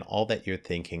about and all that you're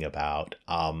thinking about,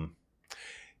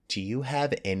 do you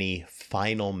have any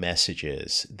final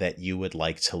messages that you would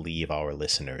like to leave our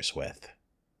listeners with?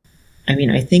 I mean,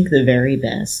 I think the very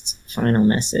best final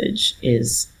message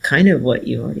is kind of what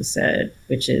you already said,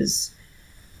 which is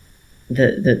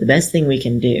the best thing we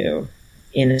can do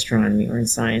in astronomy or in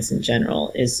science in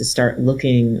general is to start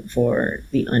looking for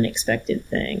the unexpected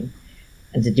thing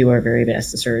and to do our very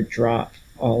best to sort of drop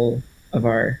all of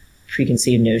our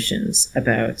preconceived notions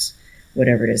about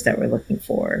whatever it is that we're looking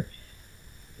for.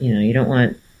 You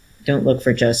know, don't look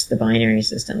for just the binary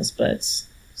systems, but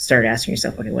start asking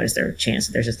yourself, okay, what is there a chance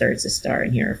that there's a third star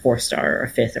in here, a fourth star, or a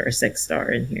fifth or a sixth star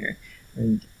in here?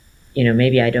 And, you know,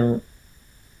 maybe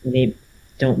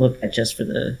don't look at just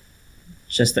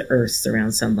the Earths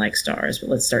around sun-like stars, but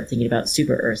let's start thinking about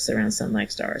super Earths around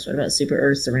sun-like stars. What about super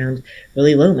Earths around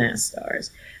really low mass stars?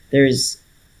 There's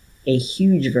a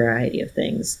huge variety of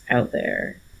things out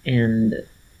there, and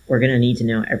we're going to need to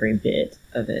know every bit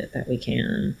of it that we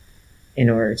can in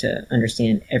order to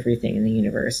understand everything in the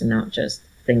universe and not just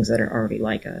things that are already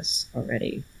like us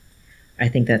already. I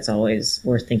think that's always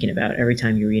worth thinking about every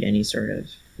time you read any sort of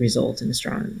result in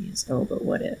astronomy is, oh, but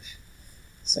what if?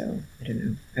 So, I don't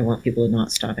know. I want people to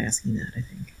not stop asking that, I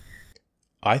think.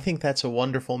 I think that's a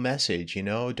wonderful message. You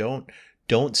know,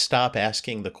 don't stop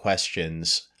asking the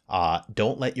questions.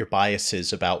 Don't let your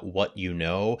biases about what you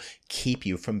know keep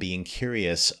you from being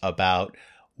curious about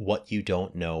what you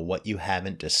don't know, what you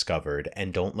haven't discovered,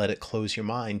 and don't let it close your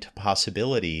mind to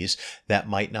possibilities that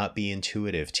might not be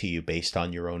intuitive to you based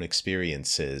on your own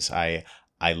experiences. I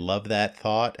love that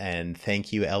thought, and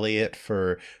thank you, Elliot,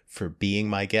 for being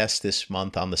my guest this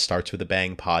month on the Starts with a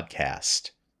Bang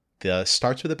podcast. The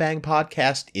Starts with a Bang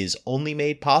podcast is only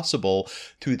made possible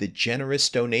through the generous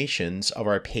donations of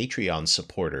our Patreon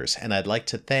supporters, and I'd like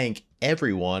to thank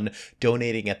everyone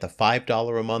donating at the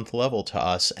 $5 a month level to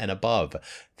us and above.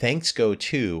 Thanks go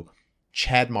to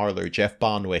Chad Marler, Jeff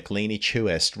Bonwick, Lainey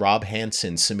Chuist, Rob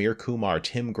Hansen, Samir Kumar,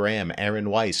 Tim Graham, Aaron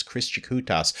Weiss, Chris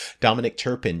Chakutas, Dominic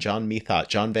Turpin, John Methot,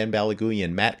 John Van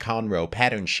Balaguyan, Matt Conroe,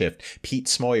 Pattern Shift, Pete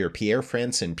Smoyer, Pierre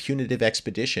Franson, Punitive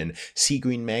Expedition, Sea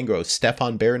Green Mangrove,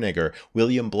 Stefan Bernegger,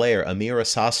 William Blair, Amira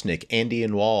Sosnick, Andy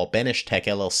and Wall, Benish Tech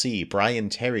LLC, Brian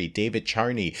Terry, David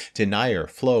Charney, Denier,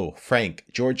 Flo, Frank,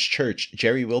 George Church,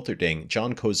 Jerry Wilterding,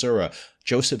 John Kozura,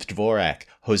 Joseph Dvorak,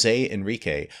 Jose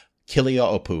Enrique,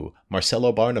 Kilia Opu,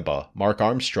 Marcelo Barnaba, Mark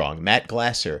Armstrong, Matt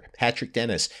Glasser, Patrick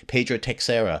Dennis, Pedro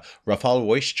Texera, Rafal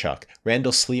Wojciech,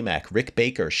 Randall Slimak, Rick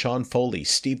Baker, Sean Foley,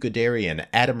 Steve Guderian,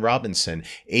 Adam Robinson,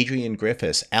 Adrian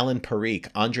Griffiths, Alan Parikh,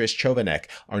 Andres Chovanek,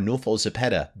 Arnulfo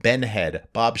Zepeda, Ben Head,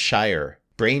 Bob Shire,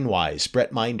 Brainwise,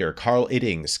 Brett Minder, Carl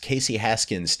Iddings, Casey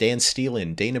Haskins, Dan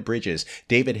Steelan, Dana Bridges,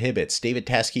 David Hibbets, David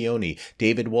Taschioni,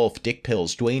 David Wolf, Dick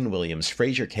Pills, Dwayne Williams,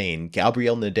 Fraser Kane,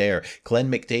 Gabriel Nader,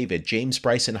 Glenn McDavid, James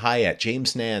Bryson Hyatt,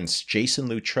 James Nance, Jason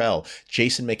Luttrell,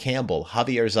 Jason McCampbell,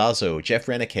 Javier Zazo, Jeff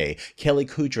Renike, Kelly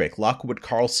Kudrick, Lockwood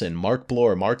Carlson, Mark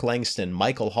Bloor, Mark Langston,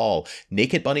 Michael Hall,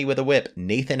 Naked Bunny with a Whip,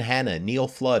 Nathan Hanna, Neil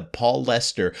Flood, Paul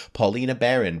Lester, Paulina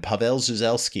Barron, Pavel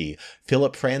Zuzelski,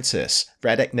 Philip Francis,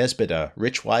 Radek Nesbita,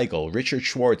 Rich Weigel, Richard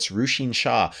Schwartz, Rushin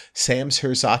Shah, Sam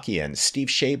Sirzakian, Steve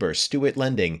Shaber, Stuart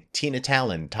Lending, Tina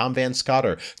Talon, Tom Van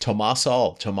Scotter, Tomas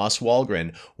All, Tomas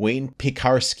Walgren, Wayne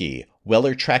Pikarski,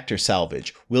 Weller Tractor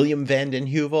Salvage, William Vanden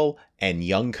Heuvel, and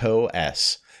Youngco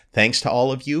S. Thanks to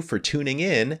all of you for tuning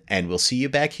in, and we'll see you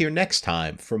back here next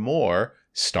time for more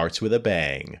Starts with a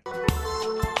Bang.